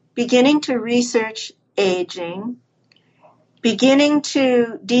 beginning to research aging, beginning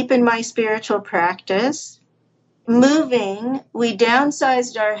to deepen my spiritual practice, moving. We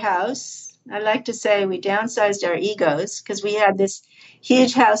downsized our house. I like to say we downsized our egos because we had this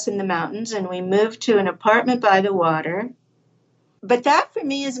huge house in the mountains and we moved to an apartment by the water. But that for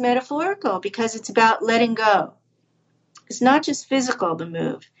me is metaphorical because it's about letting go. It's not just physical, the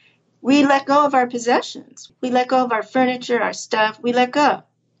move. We let go of our possessions. We let go of our furniture, our stuff. We let go.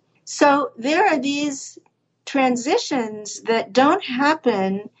 So there are these transitions that don't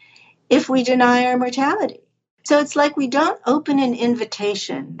happen if we deny our mortality. So it's like we don't open an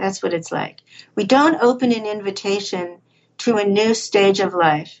invitation. That's what it's like. We don't open an invitation to a new stage of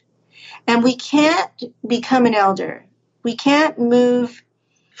life. And we can't become an elder. We can't move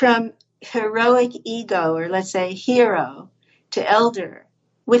from heroic ego, or let's say hero, to elder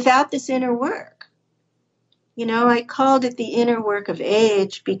without this inner work. You know, I called it the inner work of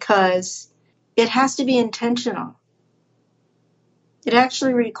age because it has to be intentional. It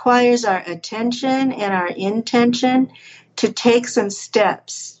actually requires our attention and our intention to take some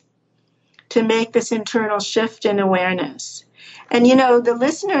steps to make this internal shift in awareness. And, you know, the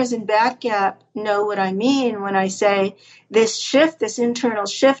listeners in Bat Gap know what I mean when I say this shift, this internal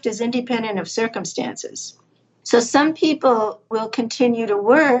shift is independent of circumstances. So some people will continue to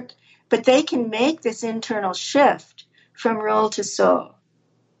work, but they can make this internal shift from role to soul,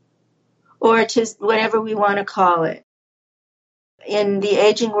 or to whatever we want to call it. In the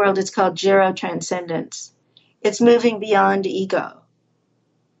aging world, it's called gerotranscendence. It's moving beyond ego.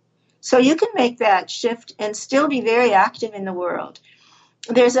 So you can make that shift and still be very active in the world.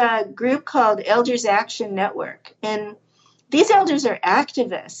 There's a group called Elders Action Network, and these elders are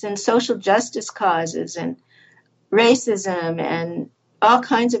activists in social justice causes and racism and all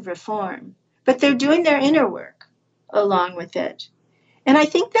kinds of reform, but they're doing their inner work along with it. And I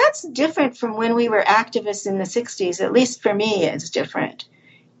think that's different from when we were activists in the 60s, at least for me, it's different.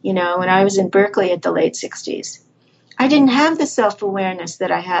 You know, when I was in Berkeley at the late 60s, I didn't have the self-awareness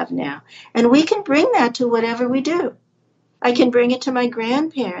that I have now. And we can bring that to whatever we do. I can bring it to my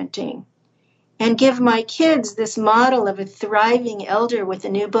grandparenting and give my kids this model of a thriving elder with a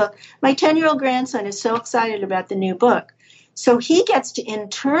new book. My 10-year-old grandson is so excited about the new book. So he gets to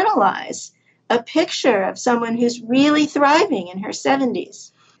internalize a picture of someone who's really thriving in her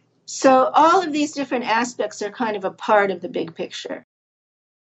 70s. So all of these different aspects are kind of a part of the big picture.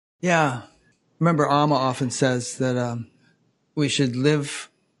 Yeah. Remember, Amma often says that we should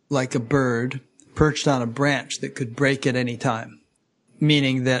live like a bird perched on a branch that could break at any time,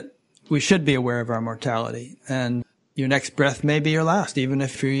 meaning that we should be aware of our mortality. And your next breath may be your last, even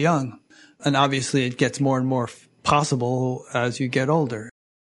if you're young. And obviously it gets more and more possible as you get older.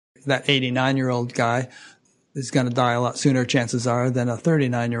 That 89-year-old guy is going to die a lot sooner, chances are, than a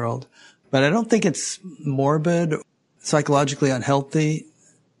 39-year-old. But I don't think it's morbid, psychologically unhealthy,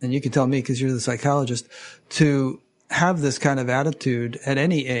 and you can tell me because you're the psychologist, to have this kind of attitude at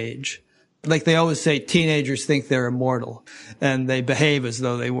any age. Like they always say, teenagers think they're immortal, and they behave as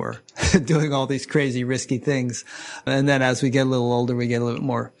though they were, doing all these crazy, risky things. And then as we get a little older, we get a little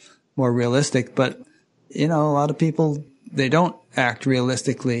bit more realistic. But, you know, a lot of people, they don't act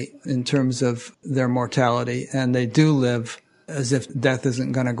realistically in terms of their mortality, and they do live as if death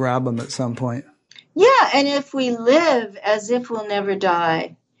isn't going to grab them at some point. Yeah, and if we live as if we'll never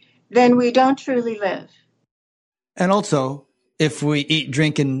die, then we don't truly live. And also, if we eat,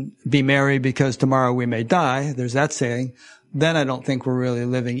 drink, and be merry because tomorrow we may die, there's that saying, then I don't think we're really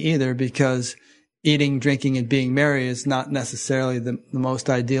living either, because eating, drinking, and being merry is not necessarily the most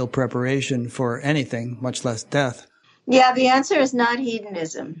ideal preparation for anything, much less death. Yeah, the answer is not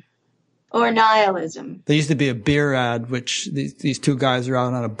hedonism or nihilism. There used to be a beer ad, which these two guys are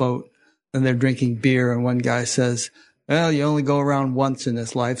out on a boat and they're drinking beer, and one guy says, well, you only go around once in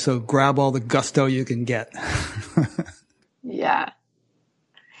this life, so grab all the gusto you can get. Yeah.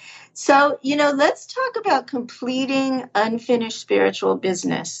 So, let's talk about completing unfinished spiritual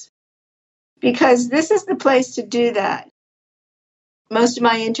business, because this is the place to do that. Most of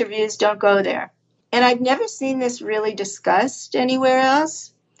my interviews don't go there. And I've never seen this really discussed anywhere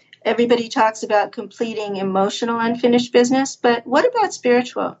else. Everybody talks about completing emotional unfinished business, but what about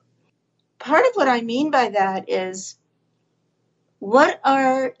spiritual? Part of what I mean by that is, what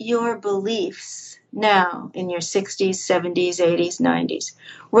are your beliefs now in your 60s, 70s, 80s, 90s?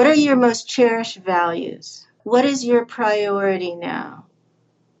 What are your most cherished values? What is your priority now?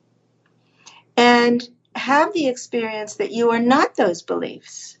 And have the experience that you are not those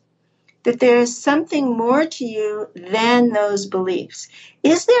beliefs, that there is something more to you than those beliefs.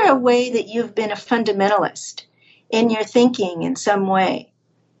 Is there a way that you've been a fundamentalist in your thinking in some way?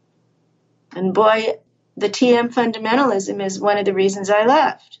 And boy, the TM fundamentalism is one of the reasons I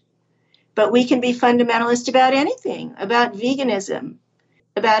left. But we can be fundamentalist about anything, about veganism,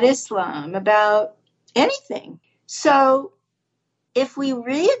 about Islam, about anything. So if we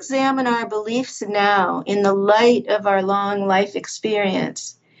re-examine our beliefs now in the light of our long life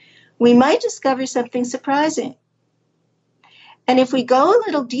experience, we might discover something surprising. And if we go a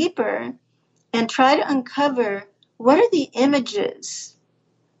little deeper and try to uncover what are the images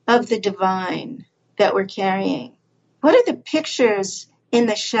of the divine that we're carrying, what are the pictures in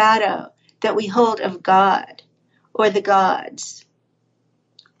the shadow that we hold of God or the gods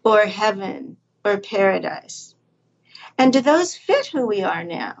or heaven or paradise? And do those fit who we are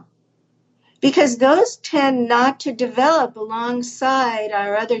now? Because those tend not to develop alongside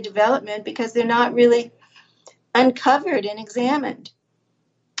our other development because they're not really uncovered and examined.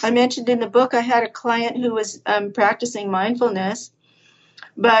 I mentioned in the book I had a client who was practicing mindfulness,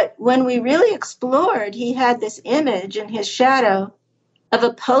 but when we really explored, he had this image in his shadow of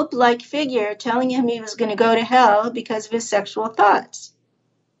a pope-like figure telling him he was going to go to hell because of his sexual thoughts.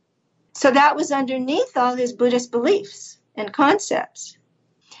 So that was underneath all his Buddhist beliefs and concepts.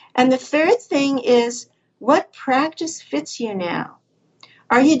 And the third thing is, what practice fits you now?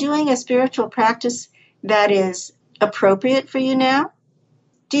 Are you doing a spiritual practice that is appropriate for you now?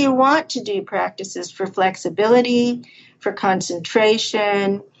 Do you want to do practices for flexibility, for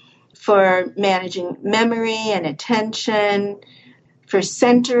concentration, for managing memory and attention, for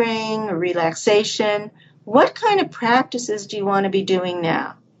centering or relaxation? What kind of practices do you want to be doing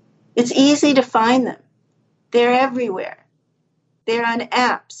now? It's easy to find them. They're everywhere. They're on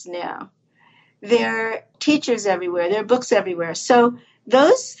apps now. There are teachers everywhere. There are books everywhere. So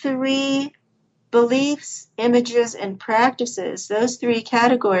those three beliefs, images, and practices, those three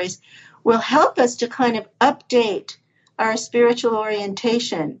categories, will help us to kind of update our spiritual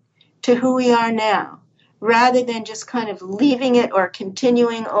orientation to who we are now, rather than just kind of leaving it or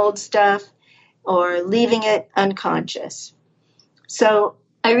continuing old stuff or leaving it unconscious. So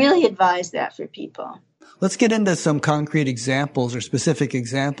I really advise that for people. Let's get into some concrete examples or specific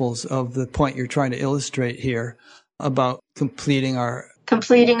examples of the point you're trying to illustrate here about completing our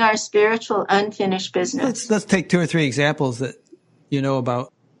spiritual unfinished business. Let's take two or three examples that you know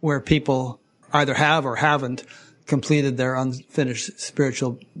about where people either have or haven't completed their unfinished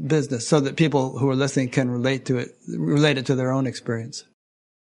spiritual business, so that people who are listening can relate it to their own experience.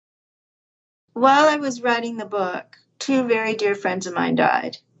 While I was writing the book, two very dear friends of mine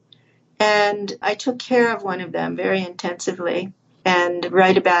died. And I took care of one of them very intensively and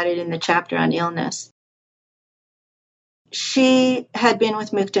write about it in the chapter on illness. She had been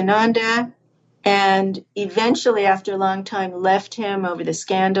with Muktananda and eventually, after a long time, left him over the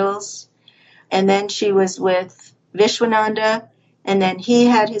scandals. And then she was with Vishwananda, and then he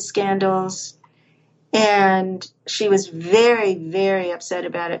had his scandals. And she was very, very upset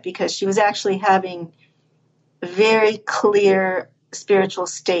about it because she was actually having very clear spiritual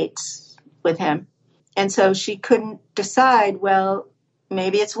states with him. And so she couldn't decide, well,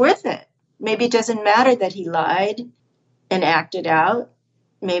 maybe it's worth it. Maybe it doesn't matter that he lied and acted out.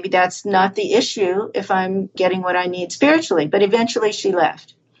 Maybe that's not the issue if I'm getting what I need spiritually. But eventually she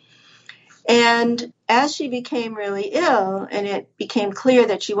left. And as she became really ill and it became clear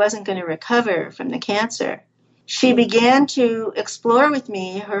that she wasn't going to recover from the cancer, she began to explore with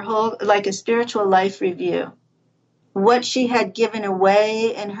me her whole, like a spiritual life review. what she had given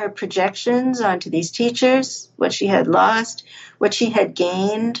away in her projections onto these teachers, what she had lost, what she had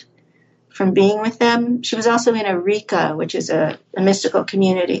gained from being with them. She was also in a Rika, which is a mystical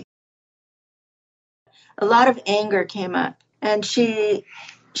community. A lot of anger came up, and she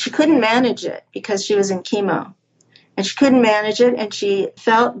couldn't manage it because she was in chemo. And she couldn't manage it, and she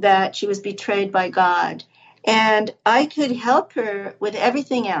felt that she was betrayed by God. And I could help her with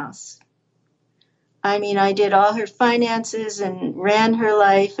everything else. I mean, I did all her finances and ran her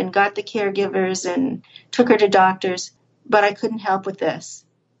life and got the caregivers and took her to doctors, but I couldn't help with this.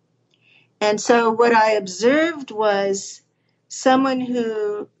 And so what I observed was someone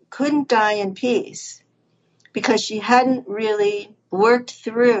who couldn't die in peace because she hadn't really worked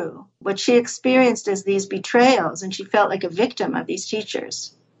through what she experienced as these betrayals, and she felt like a victim of these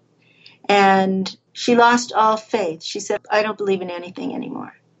teachers. And she lost all faith. She said, I don't believe in anything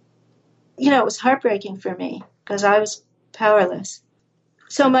anymore. It was heartbreaking for me because I was powerless.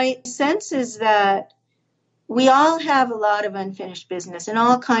 So my sense is that we all have a lot of unfinished business in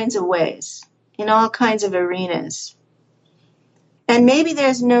all kinds of ways, in all kinds of arenas. And maybe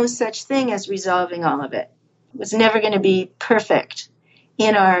there's no such thing as resolving all of it. It's never going to be perfect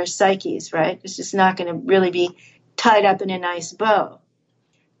in our psyches, right? It's just not going to really be tied up in a nice bow.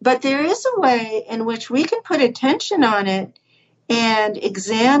 But there is a way in which we can put attention on it and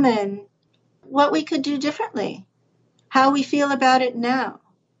examine what we could do differently, how we feel about it now,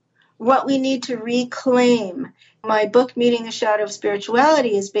 what we need to reclaim. My book, Meeting the Shadow of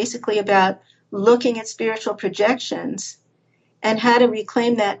Spirituality, is basically about looking at spiritual projections and how to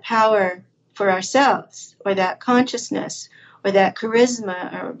reclaim that power for ourselves, or that consciousness, or that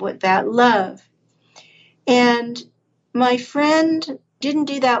charisma, or that love. And my friend didn't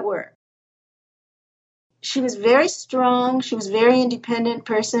do that work. She was very strong. She was a very independent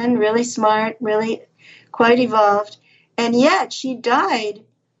person, really smart, really quite evolved. And yet she died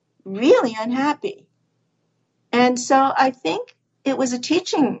really unhappy. And so I think it was a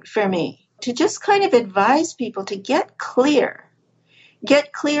teaching for me to just kind of advise people to get clear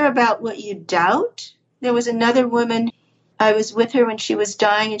about what you doubt. There was another woman, I was with her when she was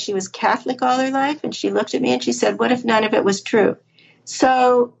dying, and she was Catholic all her life. And she looked at me and she said, what if none of it was true?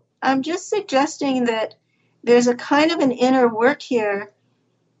 So I'm just suggesting that there's a kind of an inner work here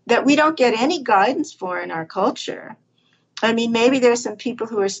that we don't get any guidance for in our culture. I mean, maybe there's some people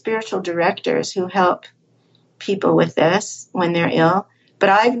who are spiritual directors who help people with this when they're ill, but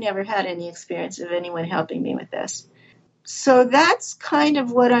I've never had any experience of anyone helping me with this. So that's kind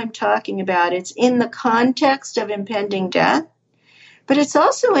of what I'm talking about. It's in the context of impending death, but it's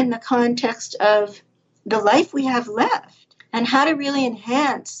also in the context of the life we have left and how to really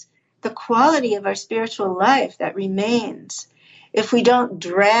enhance the quality of our spiritual life that remains if we don't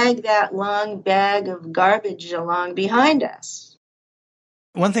drag that long bag of garbage along behind us.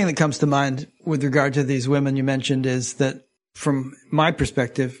 One thing that comes to mind with regard to these women you mentioned is that from my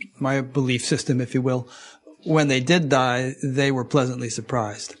perspective, my belief system, if you will, when they did die, they were pleasantly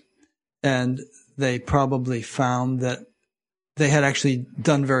surprised. And they probably found that they had actually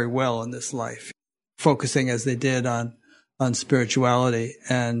done very well in this life, focusing as they did on spirituality.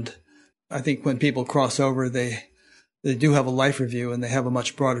 And I think when people cross over, they do have a life review and they have a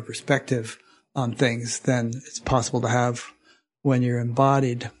much broader perspective on things than it's possible to have when you're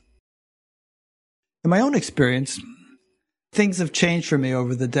embodied. In my own experience, things have changed for me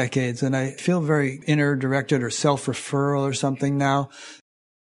over the decades, and I feel very inner-directed or self-referral or something now.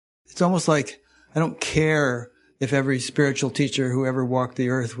 It's almost like I don't care if every spiritual teacher who ever walked the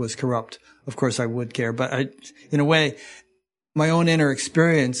earth was corrupt. Of course I would care, but in a way, my own inner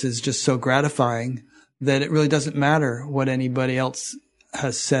experience is just so gratifying that it really doesn't matter what anybody else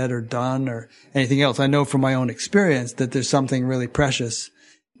has said or done or anything else. I know from my own experience that there's something really precious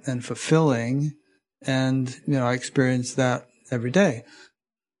and fulfilling, and, I experience that every day.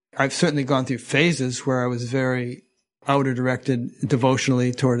 I've certainly gone through phases where I was very outer directed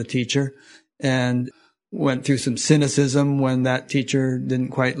devotionally toward a teacher and went through some cynicism when that teacher didn't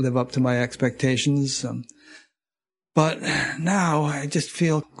quite live up to my expectations. But now I just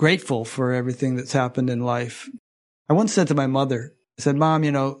feel grateful for everything that's happened in life. I once said to my mother, I said, Mom,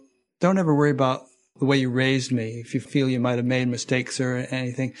 don't ever worry about the way you raised me, if you feel you might have made mistakes or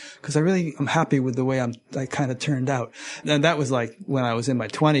anything, because I'm happy with the way I kind of turned out. And that was like when I was in my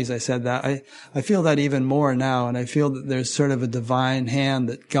 20s, I said that. I feel that even more now, and I feel that there's sort of a divine hand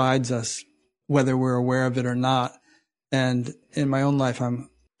that guides us, whether we're aware of it or not. And in my own life, I'm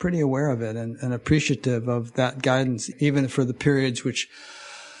pretty aware of it and appreciative of that guidance, even for the periods which,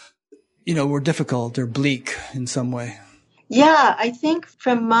 were difficult or bleak in some way. Yeah, I think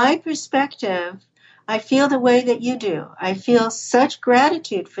from my perspective, I feel the way that you do. I feel such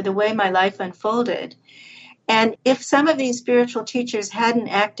gratitude for the way my life unfolded. And if some of these spiritual teachers hadn't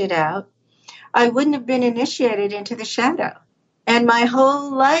acted out, I wouldn't have been initiated into the shadow. And my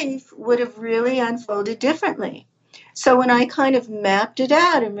whole life would have really unfolded differently. So when I kind of mapped it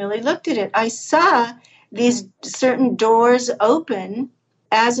out and really looked at it, I saw these certain doors open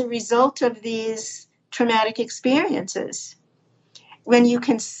as a result of these traumatic experiences. When you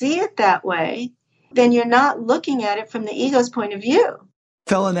can see it that way, then you're not looking at it from the ego's point of view. A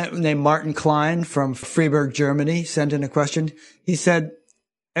fellow named Martin Klein from Freiburg, Germany, sent in a question. He said,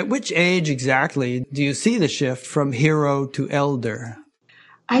 at which age exactly do you see the shift from hero to elder?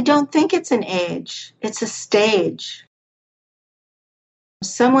 I don't think it's an age. It's a stage.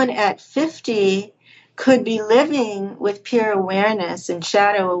 Someone at 50 could be living with pure awareness and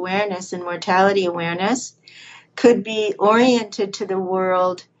shadow awareness and mortality awareness, could be oriented to the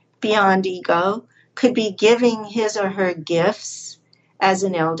world beyond ego, could be giving his or her gifts as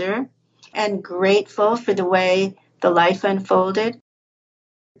an elder and grateful for the way the life unfolded.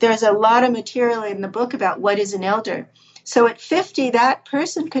 There's a lot of material in the book about what is an elder. So at 50, that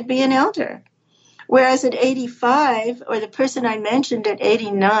person could be an elder. Whereas at 85, or the person I mentioned at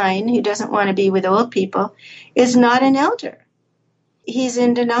 89, who doesn't want to be with old people, is not an elder. He's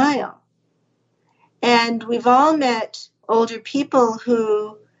in denial. And we've all met older people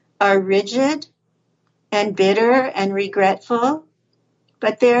who are rigid and bitter and regretful,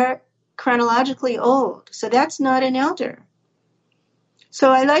 but they're chronologically old. So that's not an elder.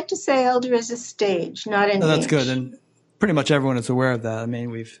 So I like to say elder is a stage, not an age. That's good. And pretty much everyone is aware of that. I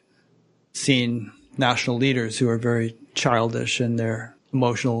mean, we've seen national leaders who are very childish in their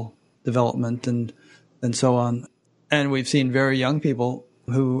emotional development and so on. And we've seen very young people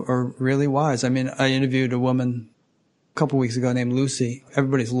who are really wise. I mean, I interviewed a woman a couple of weeks ago named Lucy.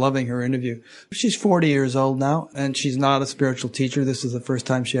 Everybody's loving her interview. She's 40 years old now, and she's not a spiritual teacher. This is the first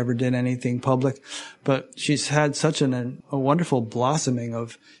time she ever did anything public. But she's had such a wonderful blossoming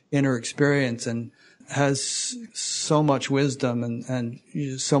of inner experience and has so much wisdom and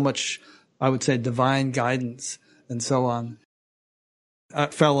so much, I would say, divine guidance and so on. A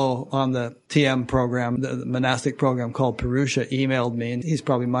fellow on the TM program, the monastic program called Purusha, emailed me, and he's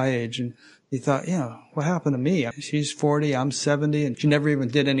probably my age, and he thought, what happened to me? She's 40, I'm 70, and she never even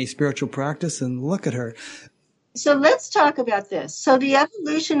did any spiritual practice, and look at her. So let's talk about this. So the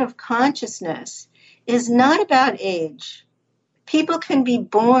evolution of consciousness is not about age. People can be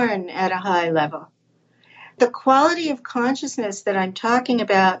born at a high level. The quality of consciousness that I'm talking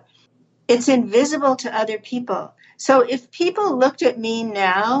about, it's invisible to other people. So if people looked at me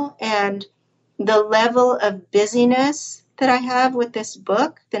now and the level of busyness that I have with this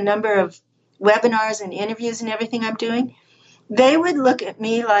book, the number of webinars and interviews and everything I'm doing, they would look at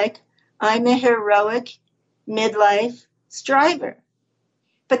me like I'm a heroic midlife striver.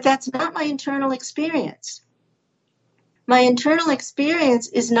 But that's not my internal experience. My internal experience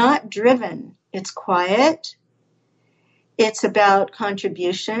is not driven. It's quiet. It's about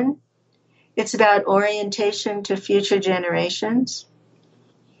contribution. It's about orientation to future generations.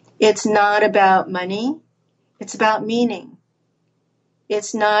 It's not about money. It's about meaning.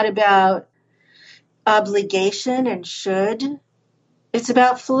 It's not about obligation and should. It's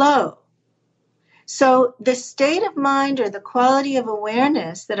about flow. So the state of mind or the quality of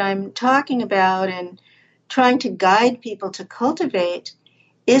awareness that I'm talking about and trying to guide people to cultivate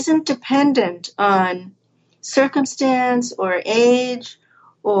isn't dependent on circumstance or age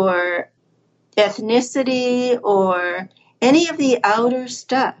or ethnicity or any of the outer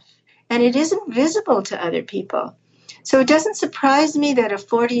stuff. And it isn't visible to other people. So it doesn't surprise me that a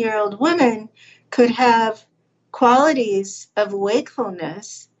 40-year-old woman could have qualities of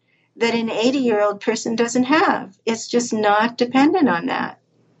wakefulness that an 80-year-old person doesn't have. It's just not dependent on that.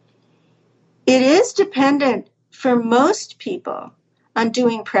 It is dependent for most people on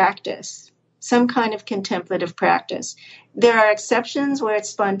doing practice, some kind of contemplative practice. There are exceptions where it's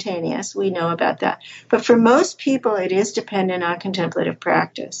spontaneous. We know about that. But for most people, it is dependent on contemplative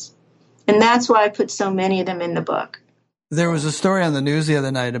practice. And that's why I put so many of them in the book. There was a story on the news the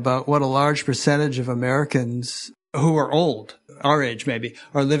other night about what a large percentage of Americans who are old, our age maybe,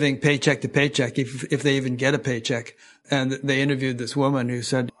 are living paycheck to paycheck, if they even get a paycheck. And they interviewed this woman who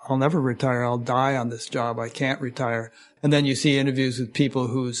said, I'll never retire. I'll die on this job. I can't retire. And then you see interviews with people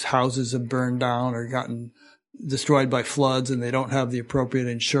whose houses have burned down or gotten destroyed by floods and they don't have the appropriate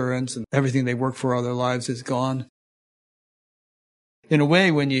insurance and everything they worked for all their lives is gone. In a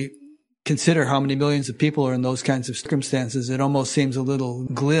way, when you consider how many millions of people are in those kinds of circumstances, it almost seems a little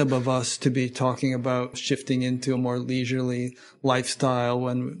glib of us to be talking about shifting into a more leisurely lifestyle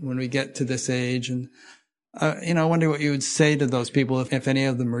when we get to this age. And, I wonder what you would say to those people, if any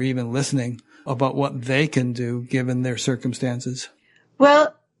of them are even listening, about what they can do given their circumstances.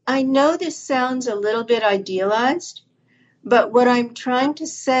 Well, I know this sounds a little bit idealized, but what I'm trying to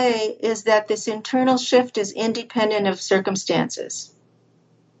say is that this internal shift is independent of circumstances.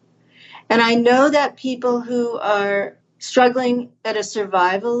 And I know that people who are struggling at a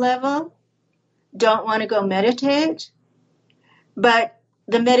survival level don't want to go meditate, but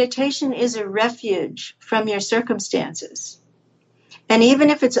the meditation is a refuge from your circumstances. And even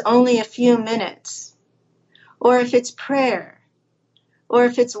if it's only a few minutes, or if it's prayer, or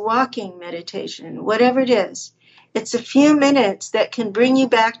if it's walking meditation, whatever it is, it's a few minutes that can bring you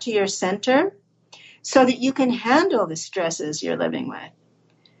back to your center so that you can handle the stresses you're living with,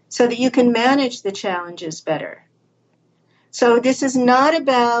 so that you can manage the challenges better. So this is not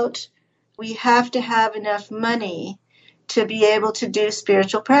about we have to have enough money to be able to do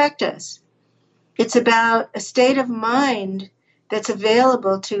spiritual practice. It's about a state of mind that's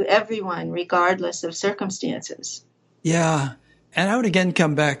available to everyone, regardless of circumstances. Yeah. And I would again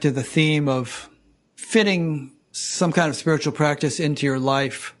come back to the theme of fitting some kind of spiritual practice into your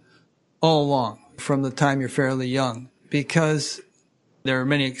life all along from the time you're fairly young, because there are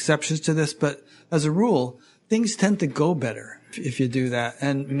many exceptions to this, but as a rule, things tend to go better if you do that.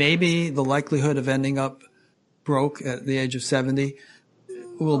 And maybe the likelihood of ending up broke at the age of 70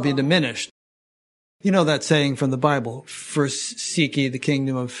 will be diminished. You know that saying from the Bible, first seek ye the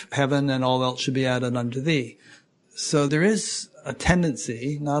kingdom of heaven and all else should be added unto thee. So there is a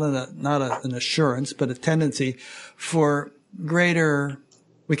tendency, not an assurance, but a tendency for greater,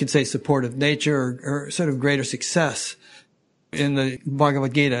 we could say supportive nature or sort of greater success. In the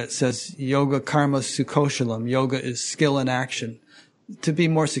Bhagavad Gita, it says, yoga karma sukoshalam. Yoga is skill in action. To be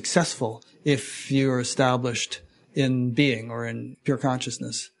more successful if you're established in being or in pure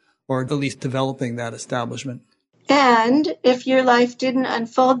consciousness, or at least developing that establishment. And if your life didn't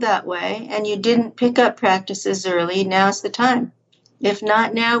unfold that way and you didn't pick up practices early, now's the time. If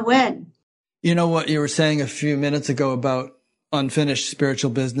not now, when? You know what you were saying a few minutes ago about unfinished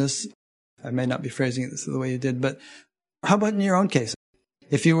spiritual business? I may not be phrasing it the way you did, but how about in your own case?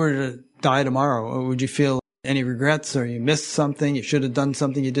 If you were to die tomorrow, would you feel any regrets, or you missed something, you should have done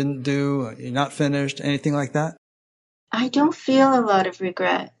something you didn't do, or you're not finished, anything like that? I don't feel a lot of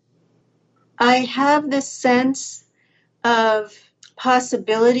regret. I have this sense of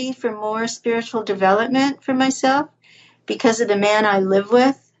possibility for more spiritual development for myself because of the man I live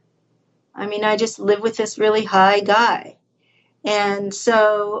with. I mean, I just live with this really high guy. And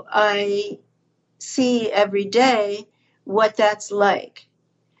so I see every day what that's like.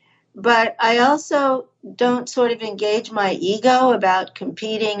 But I also don't sort of engage my ego about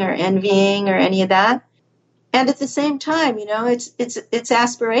competing or envying or any of that. And at the same time, it's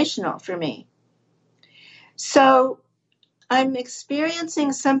aspirational for me. So I'm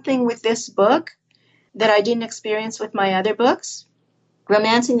experiencing something with this book that I didn't experience with my other books.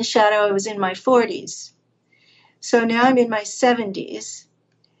 Romancing the Shadow, I was in my 40s. So now I'm in my 70s.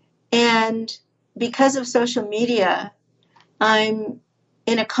 And because of social media, I'm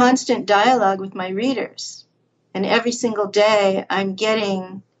in a constant dialogue with my readers. And every single day I'm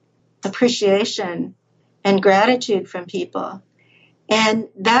getting appreciation and gratitude from people. And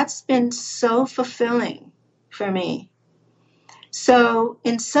that's been so fulfilling for me. So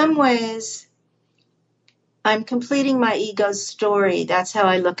in some ways, I'm completing my ego's story. That's how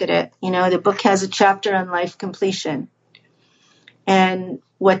I look at it. The book has a chapter on life completion. And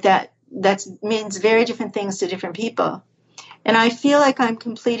what that means very different things to different people. And I feel like I'm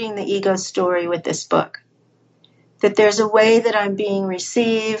completing the ego's story with this book. That there's a way that I'm being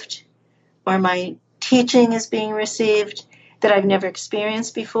received, or my teaching is being received, that I've never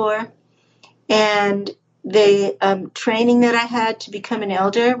experienced before. And the training that I had to become an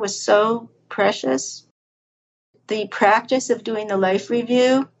elder was so precious. The practice of doing the life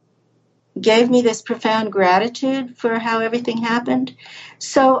review gave me this profound gratitude for how everything happened.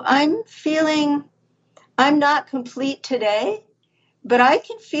 So I'm feeling I'm not complete today, but I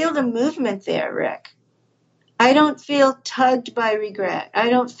can feel the movement there, Rick. I don't feel tugged by regret. I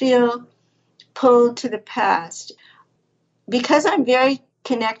don't feel pulled to the past. Because I'm very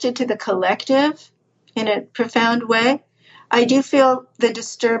connected to the collective in a profound way, I do feel the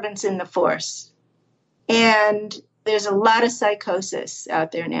disturbance in the force. And there's a lot of psychosis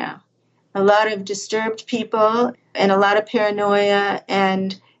out there now. A lot of disturbed people and a lot of paranoia,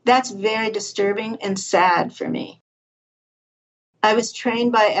 and that's very disturbing and sad for me. I was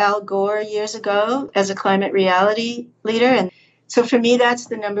trained by Al Gore years ago as a climate reality leader. And so for me, that's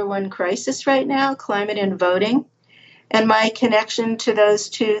the number one crisis right now, climate and voting. And my connection to those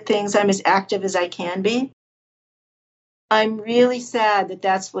two things, I'm as active as I can be. I'm really sad that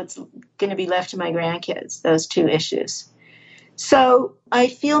that's what's going to be left to my grandkids, those two issues. So I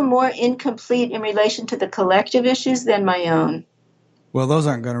feel more incomplete in relation to the collective issues than my own. Well, those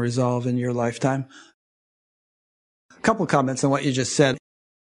aren't going to resolve in your lifetime. A couple comments on what you just said.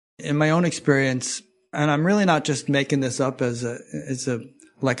 In my own experience, and I'm really not just making this up as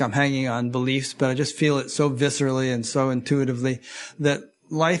like I'm hanging on beliefs, but I just feel it so viscerally and so intuitively that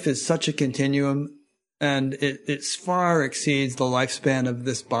life is such a continuum, and it far exceeds the lifespan of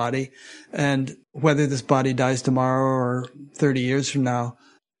this body. And whether this body dies tomorrow or 30 years from now,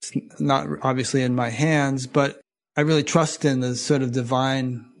 it's not obviously in my hands, but I really trust in the sort of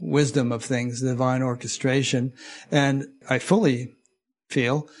divine wisdom of things, the divine orchestration. And I fully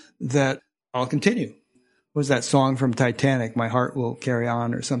feel that I'll continue. What was that song from Titanic? My heart will carry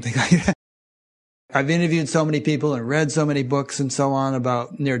on, or something like that. I've interviewed so many people and read so many books and so on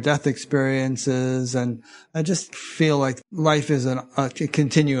about near-death experiences. And I just feel like life is a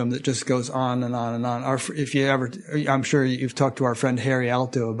continuum that just goes on and on and on. I'm sure you've talked to our friend Harry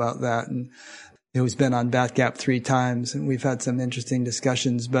Alto about that, and who's been on Batgap 3 times, and we've had some interesting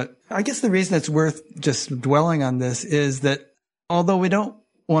discussions. But I guess the reason it's worth just dwelling on this is that although we don't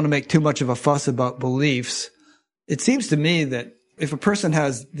want to make too much of a fuss about beliefs, it seems to me that if a person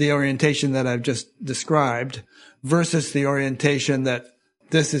has the orientation that I've just described versus the orientation that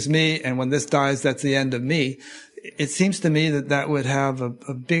this is me, and when this dies, that's the end of me, it seems to me that would have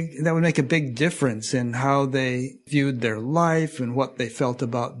that would make a big difference in how they viewed their life and what they felt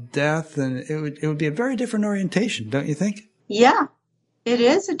about death. And it would be a very different orientation, don't you think? Yeah, it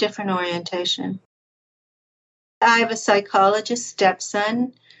is a different orientation. I have a psychologist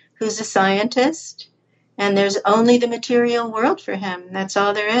stepson who's a scientist, and there's only the material world for him. That's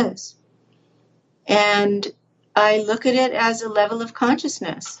all there is. And I look at it as a level of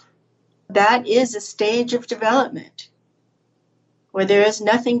consciousness. That is a stage of development where there is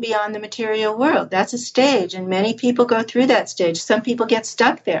nothing beyond the material world. That's a stage, and many people go through that stage. Some people get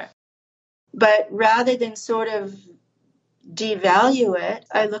stuck there. But rather than sort of devalue it,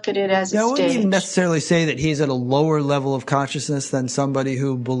 I look at it as a stage. I wouldn't even necessarily say that he's at a lower level of consciousness than somebody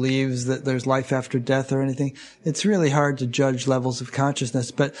who believes that there's life after death or anything. It's really hard to judge levels of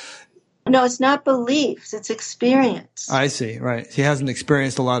consciousness, but no, it's not beliefs, it's experience. I see, right. He hasn't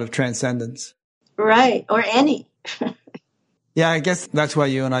experienced a lot of transcendence. Right, or any. Yeah, I guess that's why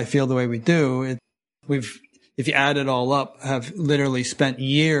you and I feel the way we do. If you add it all up, have literally spent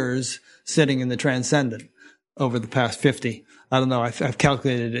years sitting in the transcendent over the past 50. I don't know, I've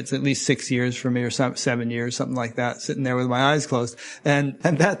calculated it's at least 6 years for me, or 7 years, something like that, sitting there with my eyes closed. And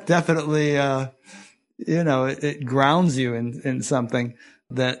that definitely, it grounds you in something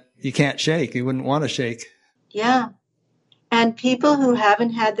that you can't shake. You wouldn't want to shake. Yeah. And people who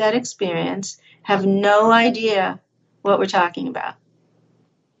haven't had that experience have no idea what we're talking about.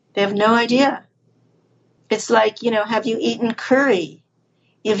 They have no idea. It's like, have you eaten curry?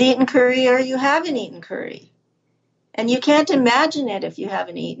 You've eaten curry or you haven't eaten curry. And you can't imagine it if you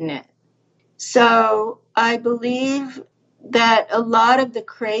haven't eaten it. So I believe that a lot of the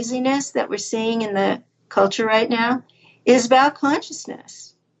craziness that we're seeing in the culture right now is about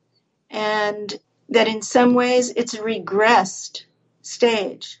consciousness. And that in some ways it's a regressed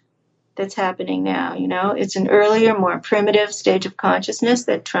stage that's happening now. It's an earlier, more primitive stage of consciousness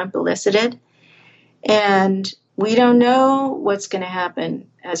that Trump elicited. And we don't know what's going to happen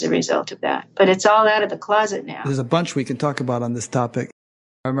as a result of that. But it's all out of the closet now. There's a bunch we can talk about on this topic.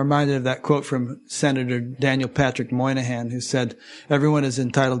 I'm reminded of that quote from Senator Daniel Patrick Moynihan, who said, "Everyone is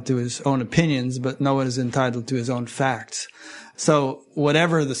entitled to his own opinions, but no one is entitled to his own facts." So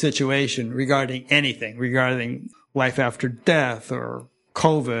whatever the situation regarding anything, regarding life after death or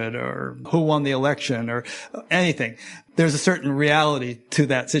COVID or who won the election or anything, there's a certain reality to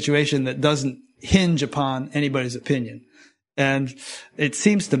that situation that doesn't hinge upon anybody's opinion. And it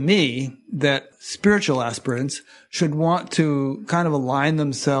seems to me that spiritual aspirants should want to kind of align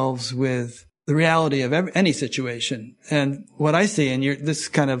themselves with the reality of any situation. And what I see, and this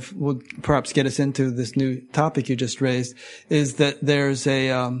kind of will perhaps get us into this new topic you just raised, is that there's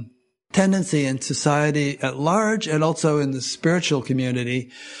a tendency in society at large and also in the spiritual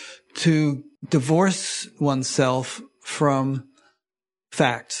community to divorce oneself from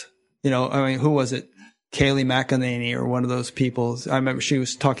facts. Who was it? Kayleigh McEnany or one of those people. I remember she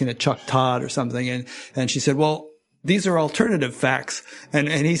was talking to Chuck Todd or something, and she said, well, these are alternative facts. And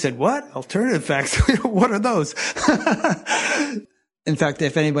he said, what? Alternative facts? What are those? In fact,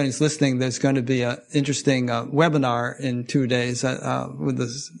 if anybody's listening, there's going to be an interesting webinar in 2 days with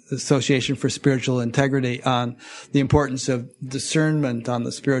the Association for Spiritual Integrity on the importance of discernment on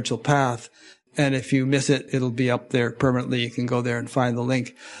the spiritual path. And if you miss it, it'll be up there permanently. You can go there and find the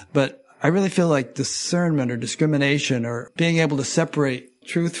link. But I really feel like discernment or discrimination or being able to separate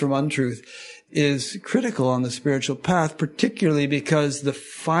truth from untruth is critical on the spiritual path, particularly because the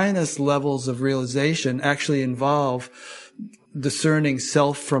finest levels of realization actually involve discerning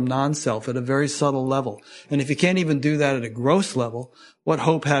self from non-self at a very subtle level. And if you can't even do that at a gross level, what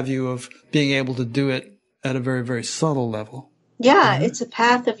hope have you of being able to do it at a very, very subtle level? Yeah, it's a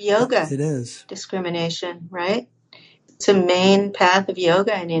path of yoga. It is. Discrimination, right? It's a main path of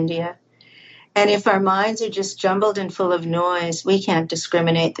yoga in India. And if our minds are just jumbled and full of noise, we can't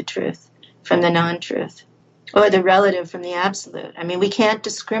discriminate the truth from the non-truth or the relative from the absolute. I mean, we can't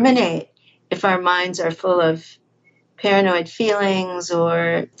discriminate if our minds are full of paranoid feelings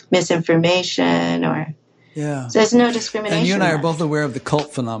or misinformation or so there's no discrimination. And you and I are both aware of the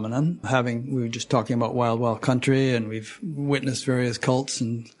cult phenomenon. We were just talking about Wild Wild Country, and we've witnessed various cults.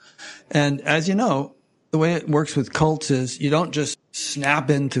 And as you know, the way it works with cults is you don't just snap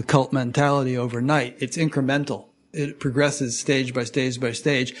into cult mentality overnight. It's incremental. It progresses stage by stage by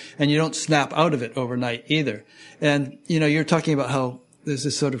stage, and you don't snap out of it overnight either. And, you're talking about how there's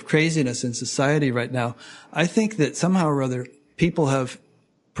this sort of craziness in society right now. I think that somehow or other people have,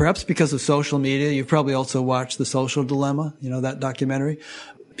 perhaps because of social media, you've probably also watched The Social Dilemma, that documentary.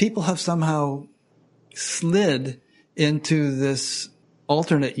 People have somehow slid into this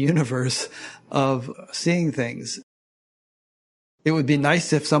alternate universe of seeing things. It would be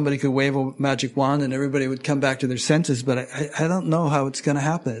nice if somebody could wave a magic wand and everybody would come back to their senses, but I don't know how it's going to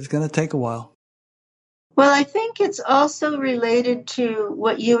happen. It's going to take a while. Well, I think it's also related to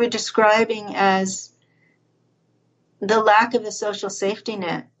what you were describing as the lack of a social safety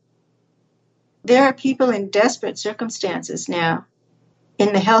net. There are people in desperate circumstances now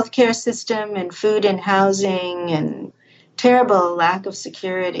in the healthcare system and food and housing and terrible lack of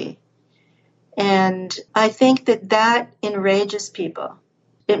security. And I think that enrages people.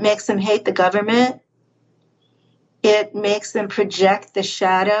 It makes them hate the government. It makes them project the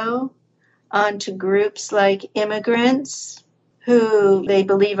shadow onto groups like immigrants who they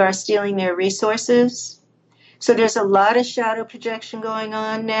believe are stealing their resources. So there's a lot of shadow projection going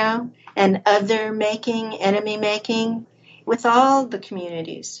on now and other making, enemy making with all the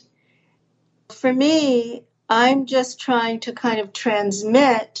communities. For me, I'm just trying to kind of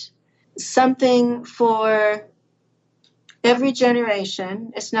transmit something for every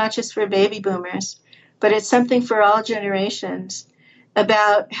generation. It's not just for baby boomers, but it's something for all generations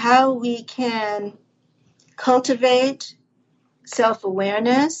about how we can cultivate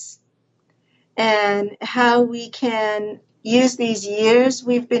self-awareness and how we can use these years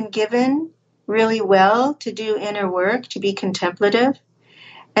we've been given really well to do inner work, to be contemplative,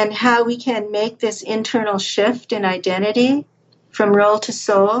 and how we can make this internal shift in identity from role to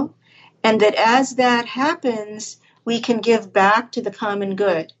soul, and that as that happens, we can give back to the common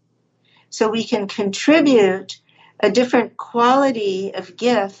good. So we can contribute a different quality of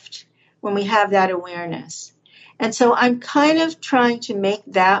gift when we have that awareness. And so I'm kind of trying to make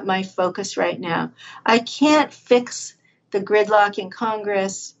that my focus right now. I can't fix the gridlock in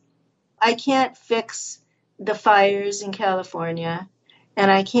Congress. I can't fix the fires in California. And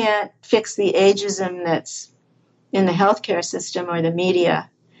I can't fix the ageism that's in the healthcare system or the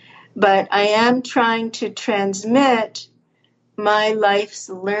media. But I am trying to transmit my life's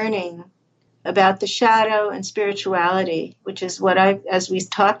learning about the shadow and spirituality, which is what as we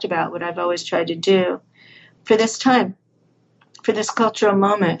talked about, what I've always tried to do for this time, for this cultural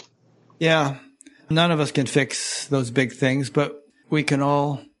moment. Yeah. None of us can fix those big things, but we can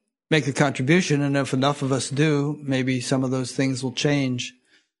all make a contribution. And if enough of us do, maybe some of those things will change.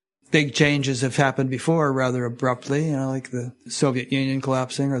 Big changes have happened before rather abruptly, like the Soviet Union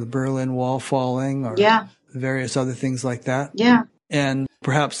collapsing or the Berlin Wall falling or various other things like that. Yeah. And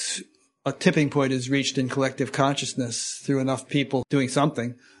perhaps a tipping point is reached in collective consciousness through enough people doing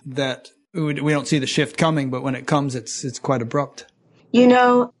something that we don't see the shift coming, but when it comes, it's quite abrupt.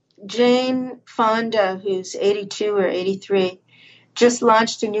 Jane Fonda, who's 82 or 83, just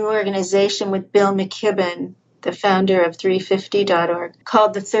launched a new organization with Bill McKibben, the founder of 350.org,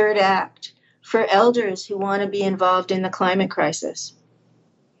 called The Third Act, for elders who want to be involved in the climate crisis.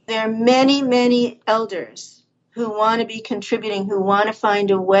 There are many, many elders who want to be contributing, who want to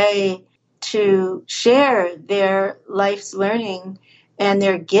find a way to share their life's learning and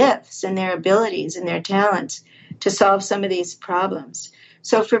their gifts and their abilities and their talents to solve some of these problems.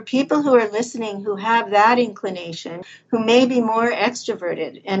 So for people who are listening who have that inclination, who may be more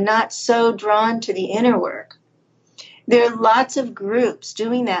extroverted and not so drawn to the inner work, there are lots of groups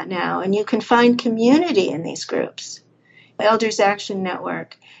doing that now, and you can find community in these groups. Elders Action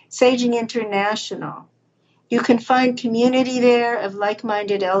Network, Saging International. You can find community there of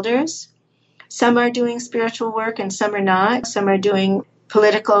like-minded elders. Some are doing spiritual work and some are not. Some are doing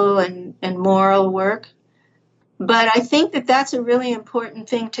political and moral work. But I think that that's a really important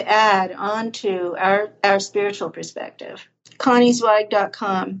thing to add on to our spiritual perspective.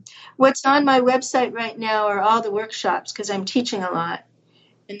 ConnieZweig.com. What's on my website right now are all the workshops because I'm teaching a lot,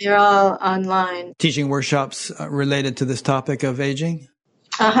 and they're all online. Teaching workshops related to this topic of aging?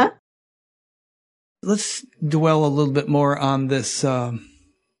 Uh-huh. Let's dwell a little bit more on this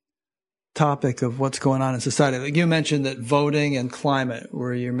topic of what's going on in society. Like you mentioned that voting and climate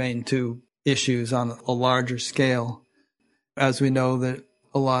were your main two issues on a larger scale. As we know that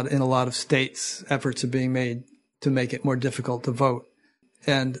in a lot of states, efforts are being made to make it more difficult to vote.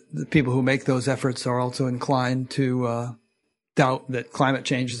 And the people who make those efforts are also inclined to doubt that climate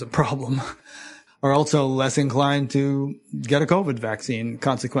change is a problem, are also less inclined to get a COVID vaccine.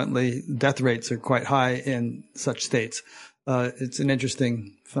 Consequently, death rates are quite high in such states. It's an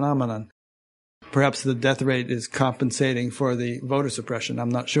interesting phenomenon. Perhaps the death rate is compensating for the voter suppression. I'm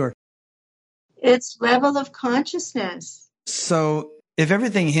not sure. It's level of consciousness. So if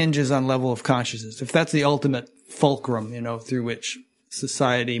everything hinges on level of consciousness, if that's the ultimate fulcrum, through which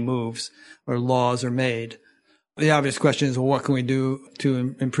society moves or laws are made, the obvious question is, well, what can we do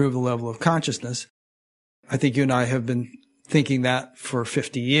to improve the level of consciousness? I think you and I have been thinking that for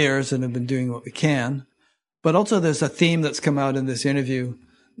 50 years and have been doing what we can. But also there's a theme that's come out in this interview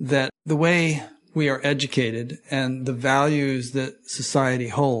that the way we are educated and the values that society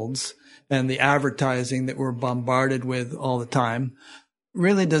holds and the advertising that we're bombarded with all the time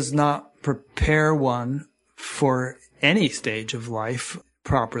really does not prepare one for any stage of life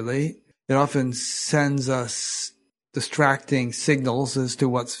properly. It often sends us distracting signals as to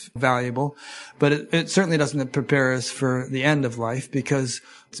what's valuable, but it certainly doesn't prepare us for the end of life because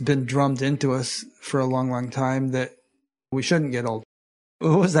it's been drummed into us for a long, long time that we shouldn't get old.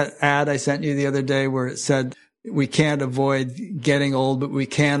 What was that ad I sent you the other day where it said, we can't avoid getting old, but we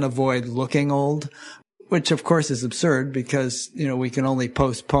can avoid looking old, which of course is absurd because, we can only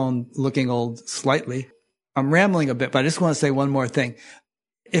postpone looking old slightly. I'm rambling a bit, but I just want to say one more thing.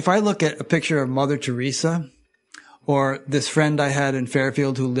 If I look at a picture of Mother Teresa or this friend I had in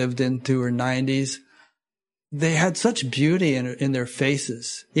Fairfield who lived into her 90s, they had such beauty in their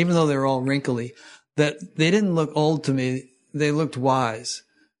faces, even though they were all wrinkly, that they didn't look old to me. They looked wise.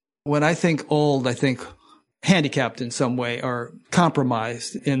 When I think old, I think handicapped in some way or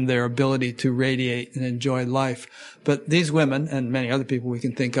compromised in their ability to radiate and enjoy life. But these women and many other people we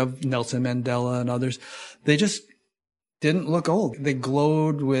can think of, Nelson Mandela and others, they just didn't look old. They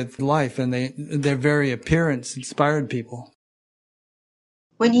glowed with life and their very appearance inspired people.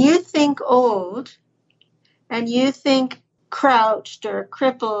 When you think old and you think crouched or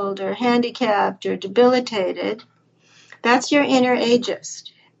crippled or handicapped or debilitated, that's your inner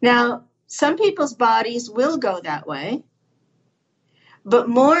ageist. Now, some people's bodies will go that way, but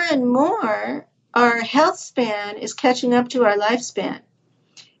more and more, our health span is catching up to our lifespan.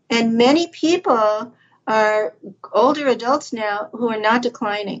 And many people are older adults now who are not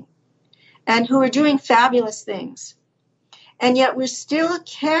declining and who are doing fabulous things. And yet we're still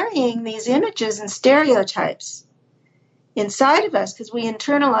carrying these images and stereotypes inside of us because we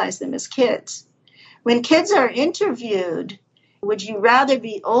internalize them as kids. When kids are interviewed, would you rather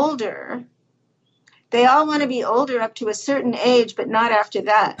be older? They all want to be older up to a certain age, but not after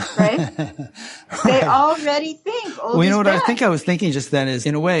that, right? Right. They already think old is what bad. I think I was thinking just then is,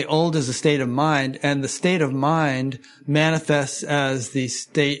 in a way, old is a state of mind, and the state of mind manifests as the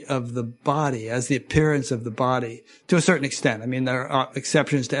state of the body, as the appearance of the body, to a certain extent. I mean, there are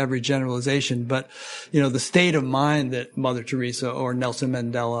exceptions to every generalization, but, the state of mind that Mother Teresa or Nelson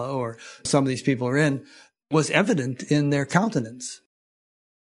Mandela or some of these people are in was evident in their countenance.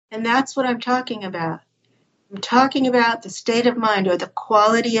 And that's what I'm talking about. I'm talking about the state of mind or the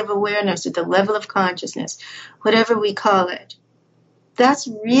quality of awareness or the level of consciousness, whatever we call it. That's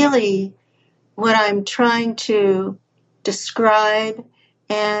really what I'm trying to describe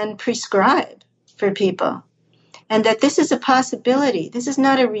and prescribe for people. And that this is a possibility. This is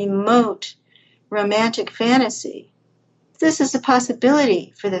not a remote romantic fantasy. This is a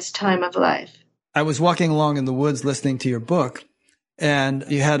possibility for this time of life. I was walking along in the woods listening to your book, And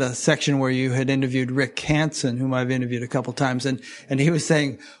you had a section where you had interviewed Rick Hansen, whom I've interviewed a couple times. And he was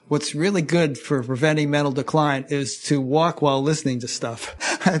saying what's really good for preventing mental decline is to walk while listening to stuff.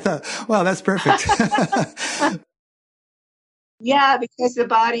 I thought, wow, that's perfect. Yeah, because the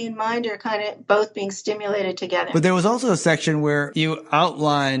body and mind are kind of both being stimulated together. But there was also a section where you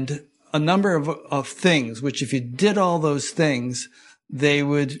outlined a number of things, which if you did all those things, they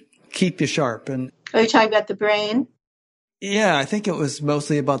would keep you sharp. And are you talking about the brain? Yeah, I think it was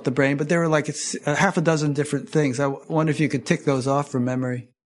mostly about the brain, but there were like a half a dozen different things. I wonder if you could tick those off from memory.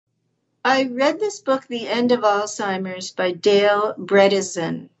 I read this book, The End of Alzheimer's, by Dale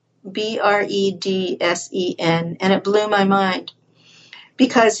Bredesen, Bredsen, and it blew my mind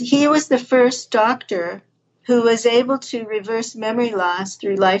because he was the first doctor who was able to reverse memory loss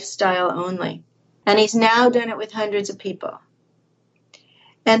through lifestyle only. And he's now done it with hundreds of people.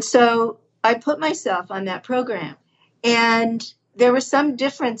 And so I put myself on that program. And there were some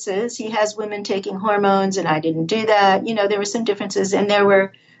differences. He has women taking hormones, and I didn't do that. You know, there were some differences, and there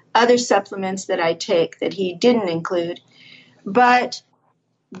were other supplements that I take that he didn't include. But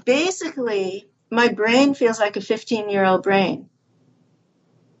basically, my brain feels like a 15-year-old brain.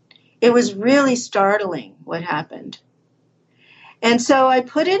 It was really startling what happened. And so I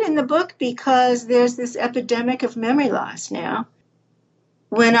put it in the book because there's this epidemic of memory loss now.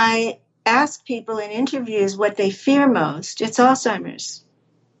 When I ask people in interviews what they fear most, it's Alzheimer's.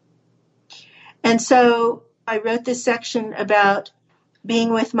 And so I wrote this section about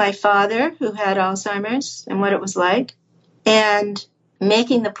being with my father who had Alzheimer's and what it was like, and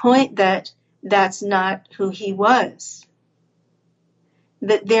making the point that that's not who he was,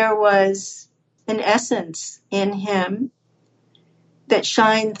 that there was an essence in him that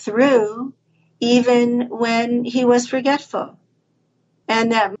shined through even when he was forgetful,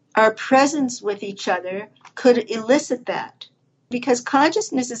 and that our presence with each other could elicit that, because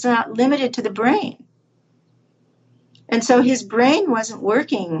consciousness is not limited to the brain. And so his brain wasn't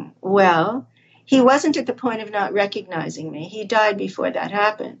working well. He wasn't at the point of not recognizing me. He died before that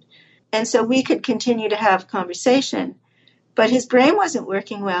happened. And so we could continue to have conversation, but his brain wasn't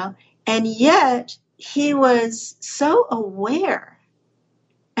working well. And yet he was so aware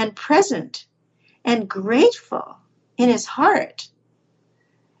and present and grateful in his heart.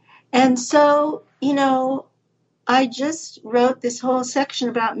 And so, you know, I just wrote this whole section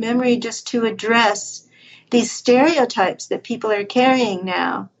about memory just to address these stereotypes that people are carrying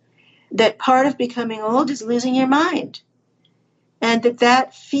now, that part of becoming old is losing your mind. And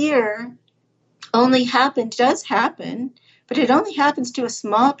that fear does happen, but it only happens to a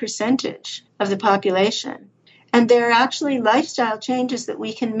small percentage of the population. And there are actually lifestyle changes that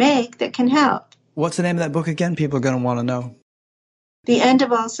we can make that can help. What's the name of that book again? People are going to want to know. The End of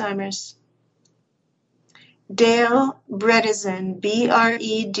Alzheimer's. Dale Bredesen,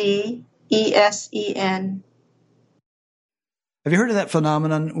 Bredesen. Have you heard of that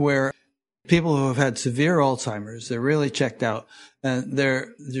phenomenon where people who have had severe Alzheimer's, they're really checked out, and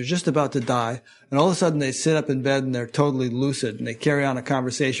they're just about to die, and all of a sudden they sit up in bed and they're totally lucid, and they carry on a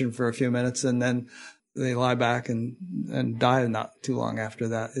conversation for a few minutes, and then they lie back and die not too long after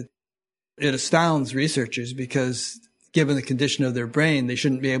that. It astounds researchers because given the condition of their brain, they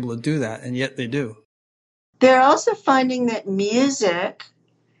shouldn't be able to do that, and yet they do. They're also finding that music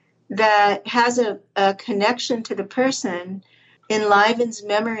that has a connection to the person enlivens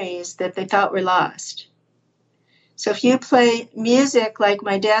memories that they thought were lost. So if you play music like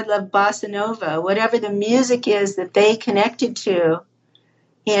my dad loved bossa nova, whatever the music is that they connected to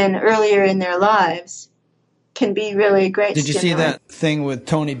earlier in their lives, can be really a great Did you stimulant. see that thing with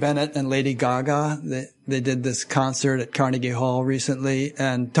Tony Bennett and Lady Gaga? They did this concert at Carnegie Hall recently,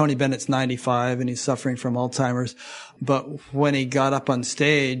 and Tony Bennett's 95 and he's suffering from Alzheimer's. But when he got up on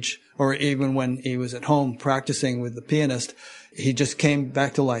stage, or even when he was at home practicing with the pianist, he just came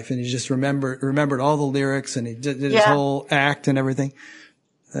back to life, and he just remembered all the lyrics, and he did his whole act and everything.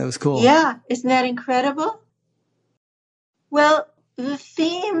 That was cool. Yeah, isn't that incredible? Well, the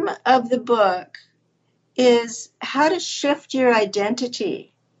theme of the book is how to shift your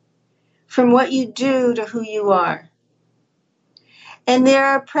identity from what you do to who you are. And there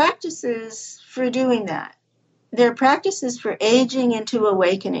are practices for doing that. There are practices for aging into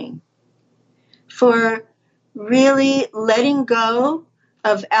awakening, for really letting go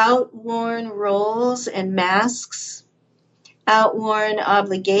of outworn roles and masks, outworn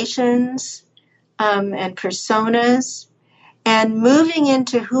obligations and personas, and moving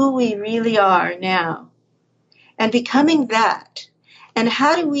into who we really are now and becoming that. And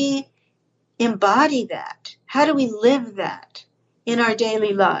how do we embody that? How do we live that in our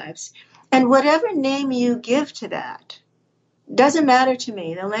daily lives? And whatever name you give to that, doesn't matter to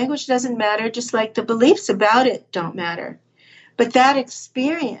me. The language doesn't matter, just like the beliefs about it don't matter. But that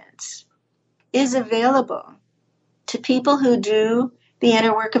experience is available to people who do the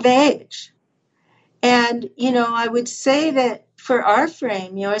inner work of age. And, I would say that for our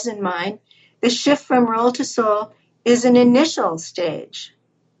frame, yours and mine, the shift from role to soul is an initial stage.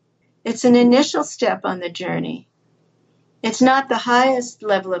 It's an initial step on the journey. It's not the highest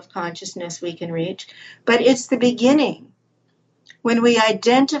level of consciousness we can reach, but it's the beginning when we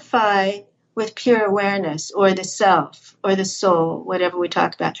identify with pure awareness or the self or the soul, whatever we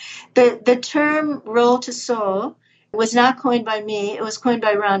talk about. The term role to soul was not coined by me. It was coined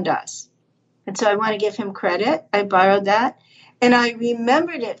by Ram Dass. And so I want to give him credit. I borrowed that. And I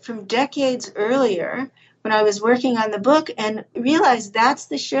remembered it from decades earlier when I was working on the book and realized that's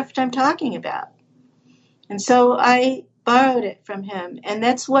the shift I'm talking about. And so I borrowed it from him. And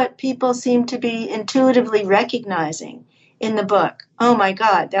that's what people seem to be intuitively recognizing in the book. Oh my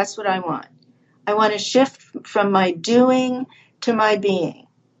God, that's what I want. I want to shift from my doing to my being,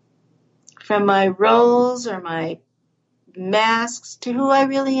 from my roles or my masks to who I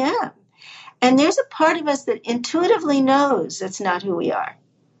really am. And there's a part of us that intuitively knows that's not who we are,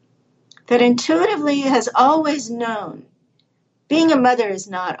 that intuitively has always known being a mother is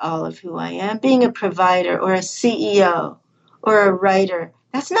not all of who I am. Being a provider or a CEO or a writer,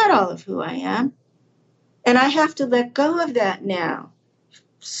 that's not all of who I am. And I have to let go of that now.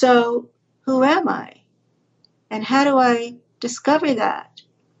 So who am I? And how do I discover that?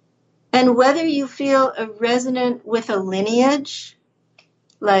 And whether you feel a resonant with a lineage,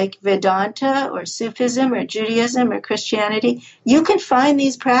 like Vedanta or Sufism or Judaism or Christianity, you can find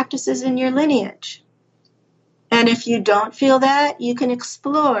these practices in your lineage. And if you don't feel that, you can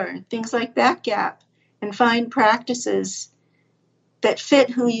explore things like Bat Gap and find practices that fit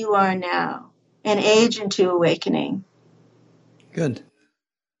who you are now and age into awakening. Good.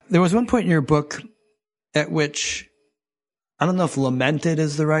 There was one point in your book at which, I don't know if lamented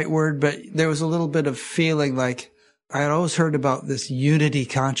is the right word, but there was a little bit of feeling like I had always heard about this unity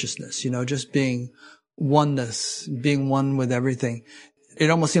consciousness, just being oneness, being one with everything. It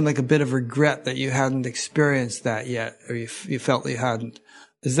almost seemed like a bit of regret that you hadn't experienced that yet, or you felt you hadn't.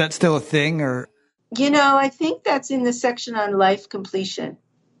 Is that still a thing, or? I think that's in the section on life completion.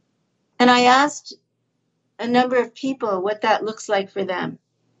 And I asked a number of people what that looks like for them.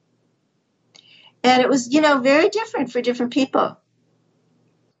 And it was, very different for different people.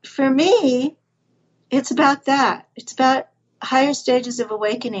 For me, it's about that. It's about higher stages of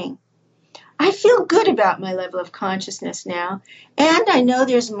awakening. I feel good about my level of consciousness now, and I know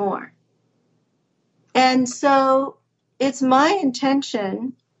there's more. And so it's my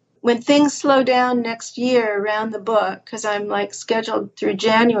intention, when things slow down next year around the book, because I'm scheduled through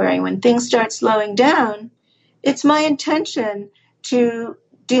January, when things start slowing down, it's my intention to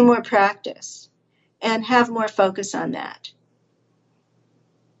do more practice and have more focus on that.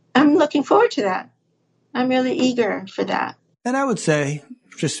 I'm looking forward to that. I'm really eager for that. And I would say,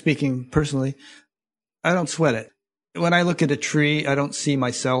 just speaking personally, I don't sweat it. When I look at a tree, I don't see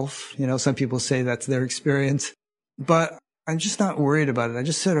myself. Some people say that's their experience, but I'm just not worried about it. I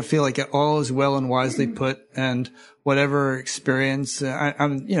just sort of feel like all is well and wisely put, and whatever experience,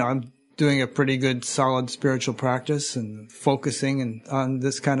 I'm doing a pretty good, solid spiritual practice and focusing on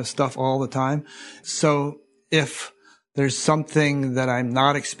this kind of stuff all the time. So if there's something that I'm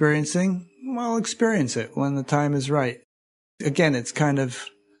not experiencing, I'll experience it when the time is right. Again, it's kind of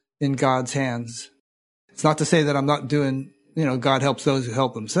in God's hands. It's not to say that I'm not doing, God helps those who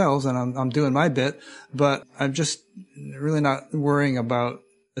help themselves, and I'm doing my bit, but I'm just really not worrying about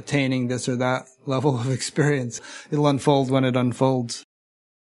attaining this or that level of experience. It'll unfold when it unfolds.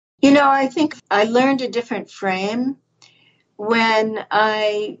 I think I learned a different frame when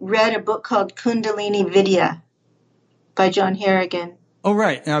I read a book called Kundalini Vidya by Joan Harrigan. Oh,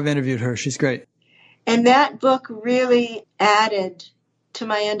 right. I've interviewed her. She's great. And that book really added to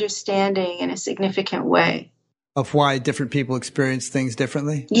my understanding in a significant way. Of why different people experience things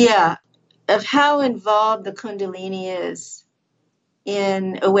differently? Yeah. Of how involved the Kundalini is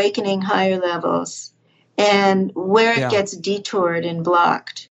in awakening higher levels and where it gets detoured and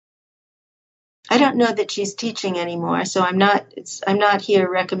blocked. I don't know that she's teaching anymore, so I'm not here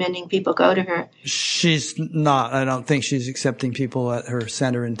recommending people go to her. She's not. I don't think she's accepting people at her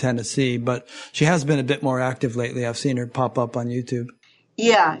center in Tennessee, but she has been a bit more active lately. I've seen her pop up on YouTube.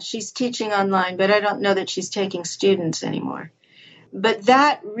 Yeah, she's teaching online, but I don't know that she's taking students anymore. But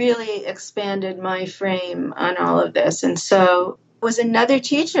that really expanded my frame on all of this. And so it was another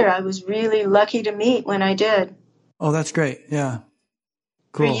teacher I was really lucky to meet when I did. Oh, that's great. Yeah.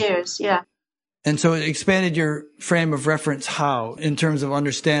 Cool. For years, yeah. And so it expanded your frame of reference how, in terms of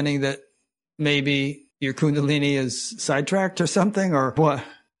understanding that maybe your Kundalini is sidetracked or something, or what?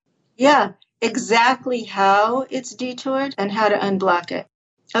 Yeah, exactly how it's detoured and how to unblock it.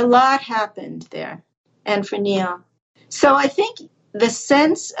 A lot happened there, and for Neil. So I think the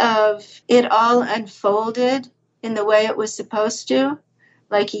sense of it all unfolded in the way it was supposed to,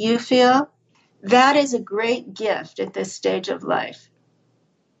 like you feel, that is a great gift at this stage of life.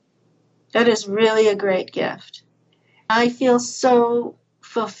 That is really a great gift. I feel so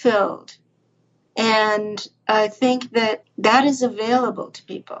fulfilled. And I think that that is available to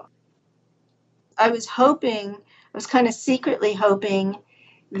people. I was kind of secretly hoping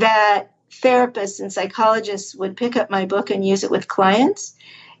that therapists and psychologists would pick up my book and use it with clients.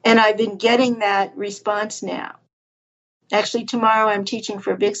 And I've been getting that response now. Actually, tomorrow I'm teaching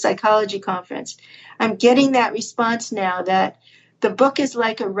for a big psychology conference. I'm getting that response now that the book is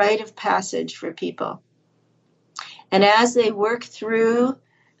like a rite of passage for people. And as they work through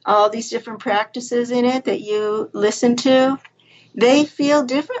all these different practices in it that you listen to, they feel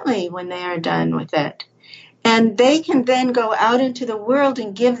differently when they are done with it. And they can then go out into the world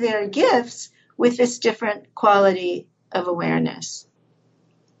and give their gifts with this different quality of awareness.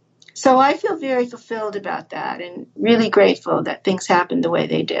 So I feel very fulfilled about that and really grateful that things happened the way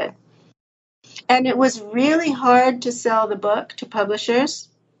they did. And it was really hard to sell the book to publishers.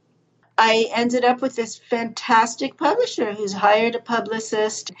 I ended up with this fantastic publisher who's hired a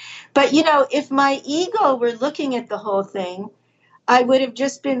publicist. But, if my ego were looking at the whole thing, I would have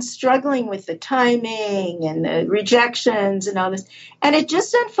just been struggling with the timing and the rejections and all this. And it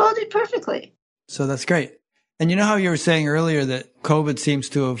just unfolded perfectly. So that's great. And you know how you were saying earlier that COVID seems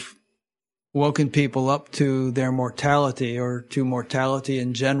to have woken people up to their mortality or to mortality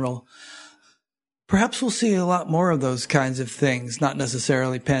in general. Perhaps we'll see a lot more of those kinds of things, not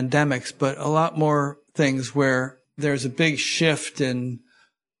necessarily pandemics, but a lot more things where there's a big shift in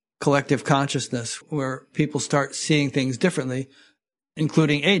collective consciousness where people start seeing things differently,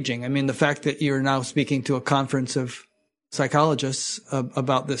 including aging. I mean, the fact that you're now speaking to a conference of psychologists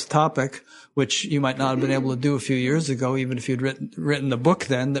about this topic, which you might not have been able to do a few years ago, even if you'd written the book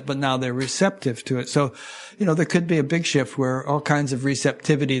then, but now they're receptive to it. So, there could be a big shift where all kinds of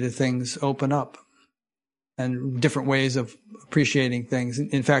receptivity to things open up and different ways of appreciating things.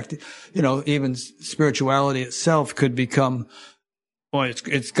 In fact, even spirituality itself could become, well,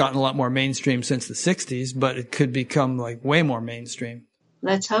 it's gotten a lot more mainstream since the 60s, but it could become like way more mainstream.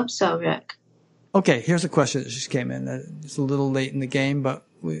 Let's hope so, Rick. Okay, here's a question that just came in. It's a little late in the game, but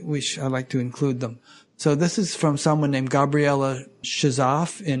I'd like to include them. So this is from someone named Gabriela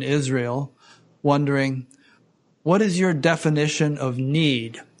Shizaf in Israel, wondering, what is your definition of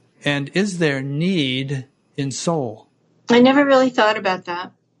need? And is there need in soul? I never really thought about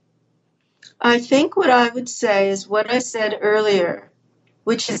that. I think what I would say is what I said earlier,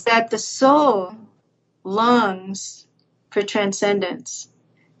 which is that the soul longs for transcendence.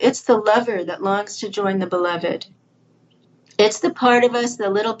 It's the lover that longs to join the beloved. It's the part of us,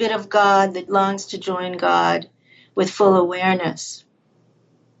 the little bit of God that longs to join God with full awareness,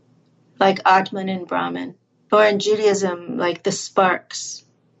 like Atman and Brahman, or in Judaism, like the sparks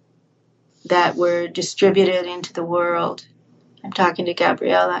that were distributed into the world. I'm talking to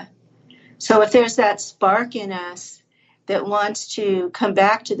Gabriela. So if there's that spark in us that wants to come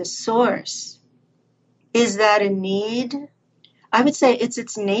back to the source, is that a need? I would say it's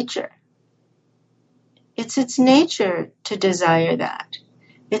its nature. It's its nature to desire that.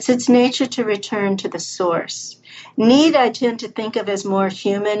 It's its nature to return to the source. Need, I tend to think of as more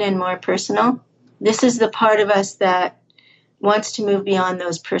human and more personal. This is the part of us that wants to move beyond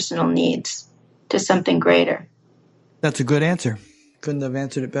those personal needs to something greater. That's a good answer. Couldn't have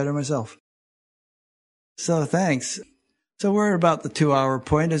answered it better myself. So thanks. So we're at about the 2-hour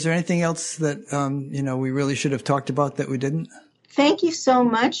point. Is there anything else that, we really should have talked about that we didn't? Thank you so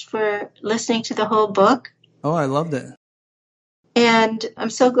much for listening to the whole book. Oh, I loved it. And I'm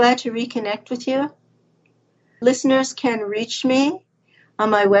so glad to reconnect with you. Listeners can reach me on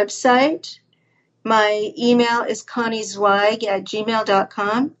my website. My email is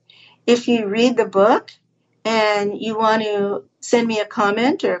conniezweig@gmail.com. If you read the book and you want to send me a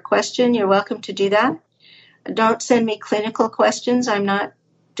comment or a question, you're welcome to do that. Don't send me clinical questions. I'm not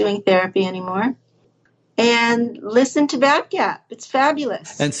doing therapy anymore. And listen to Batgap. It's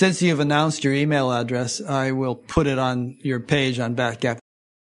fabulous. And since you've announced your email address, I will put it on your page on Batgap,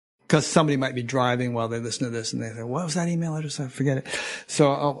 because somebody might be driving while they listen to this and they say, what was that email address? I forget it.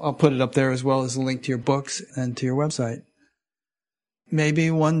 So I'll put it up there as well as a link to your books and to your website. Maybe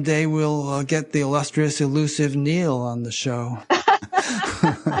one day we'll get the illustrious, elusive Neil on the show.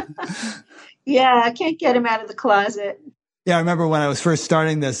 Yeah, I can't get him out of the closet. Yeah, I remember when I was first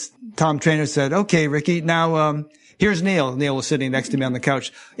starting this, Tom Trainer said, okay, Ricky, now here's Neil. Neil was sitting next to me on the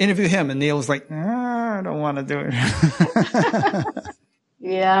couch. Interview him. And Neil was like, I don't want to do it.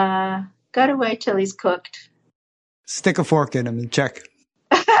 Yeah, gotta wait till he's cooked. Stick a fork in him and check.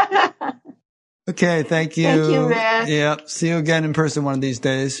 Okay, thank you. Thank you, Rick. Yep, see you again in person one of these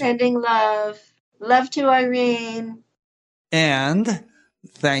days. Sending love. Love to Irene. And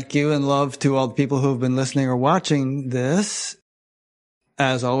thank you and love to all the people who have been listening or watching this.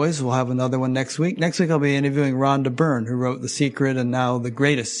 As always, we'll have another one next week. Next week, I'll be interviewing Rhonda Byrne, who wrote The Secret and now The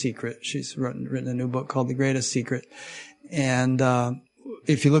Greatest Secret. She's written a new book called The Greatest Secret. And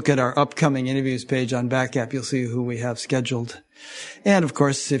if you look at our upcoming interviews page on Batgap, you'll see who we have scheduled. And, of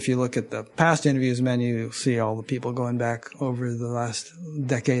course, if you look at the past interviews menu, you'll see all the people going back over the last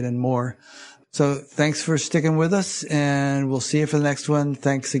decade and more. So thanks for sticking with us, and we'll see you for the next one.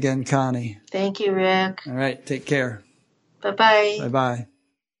 Thanks again, Connie. Thank you, Rick. All right, take care. Bye-bye. Bye-bye.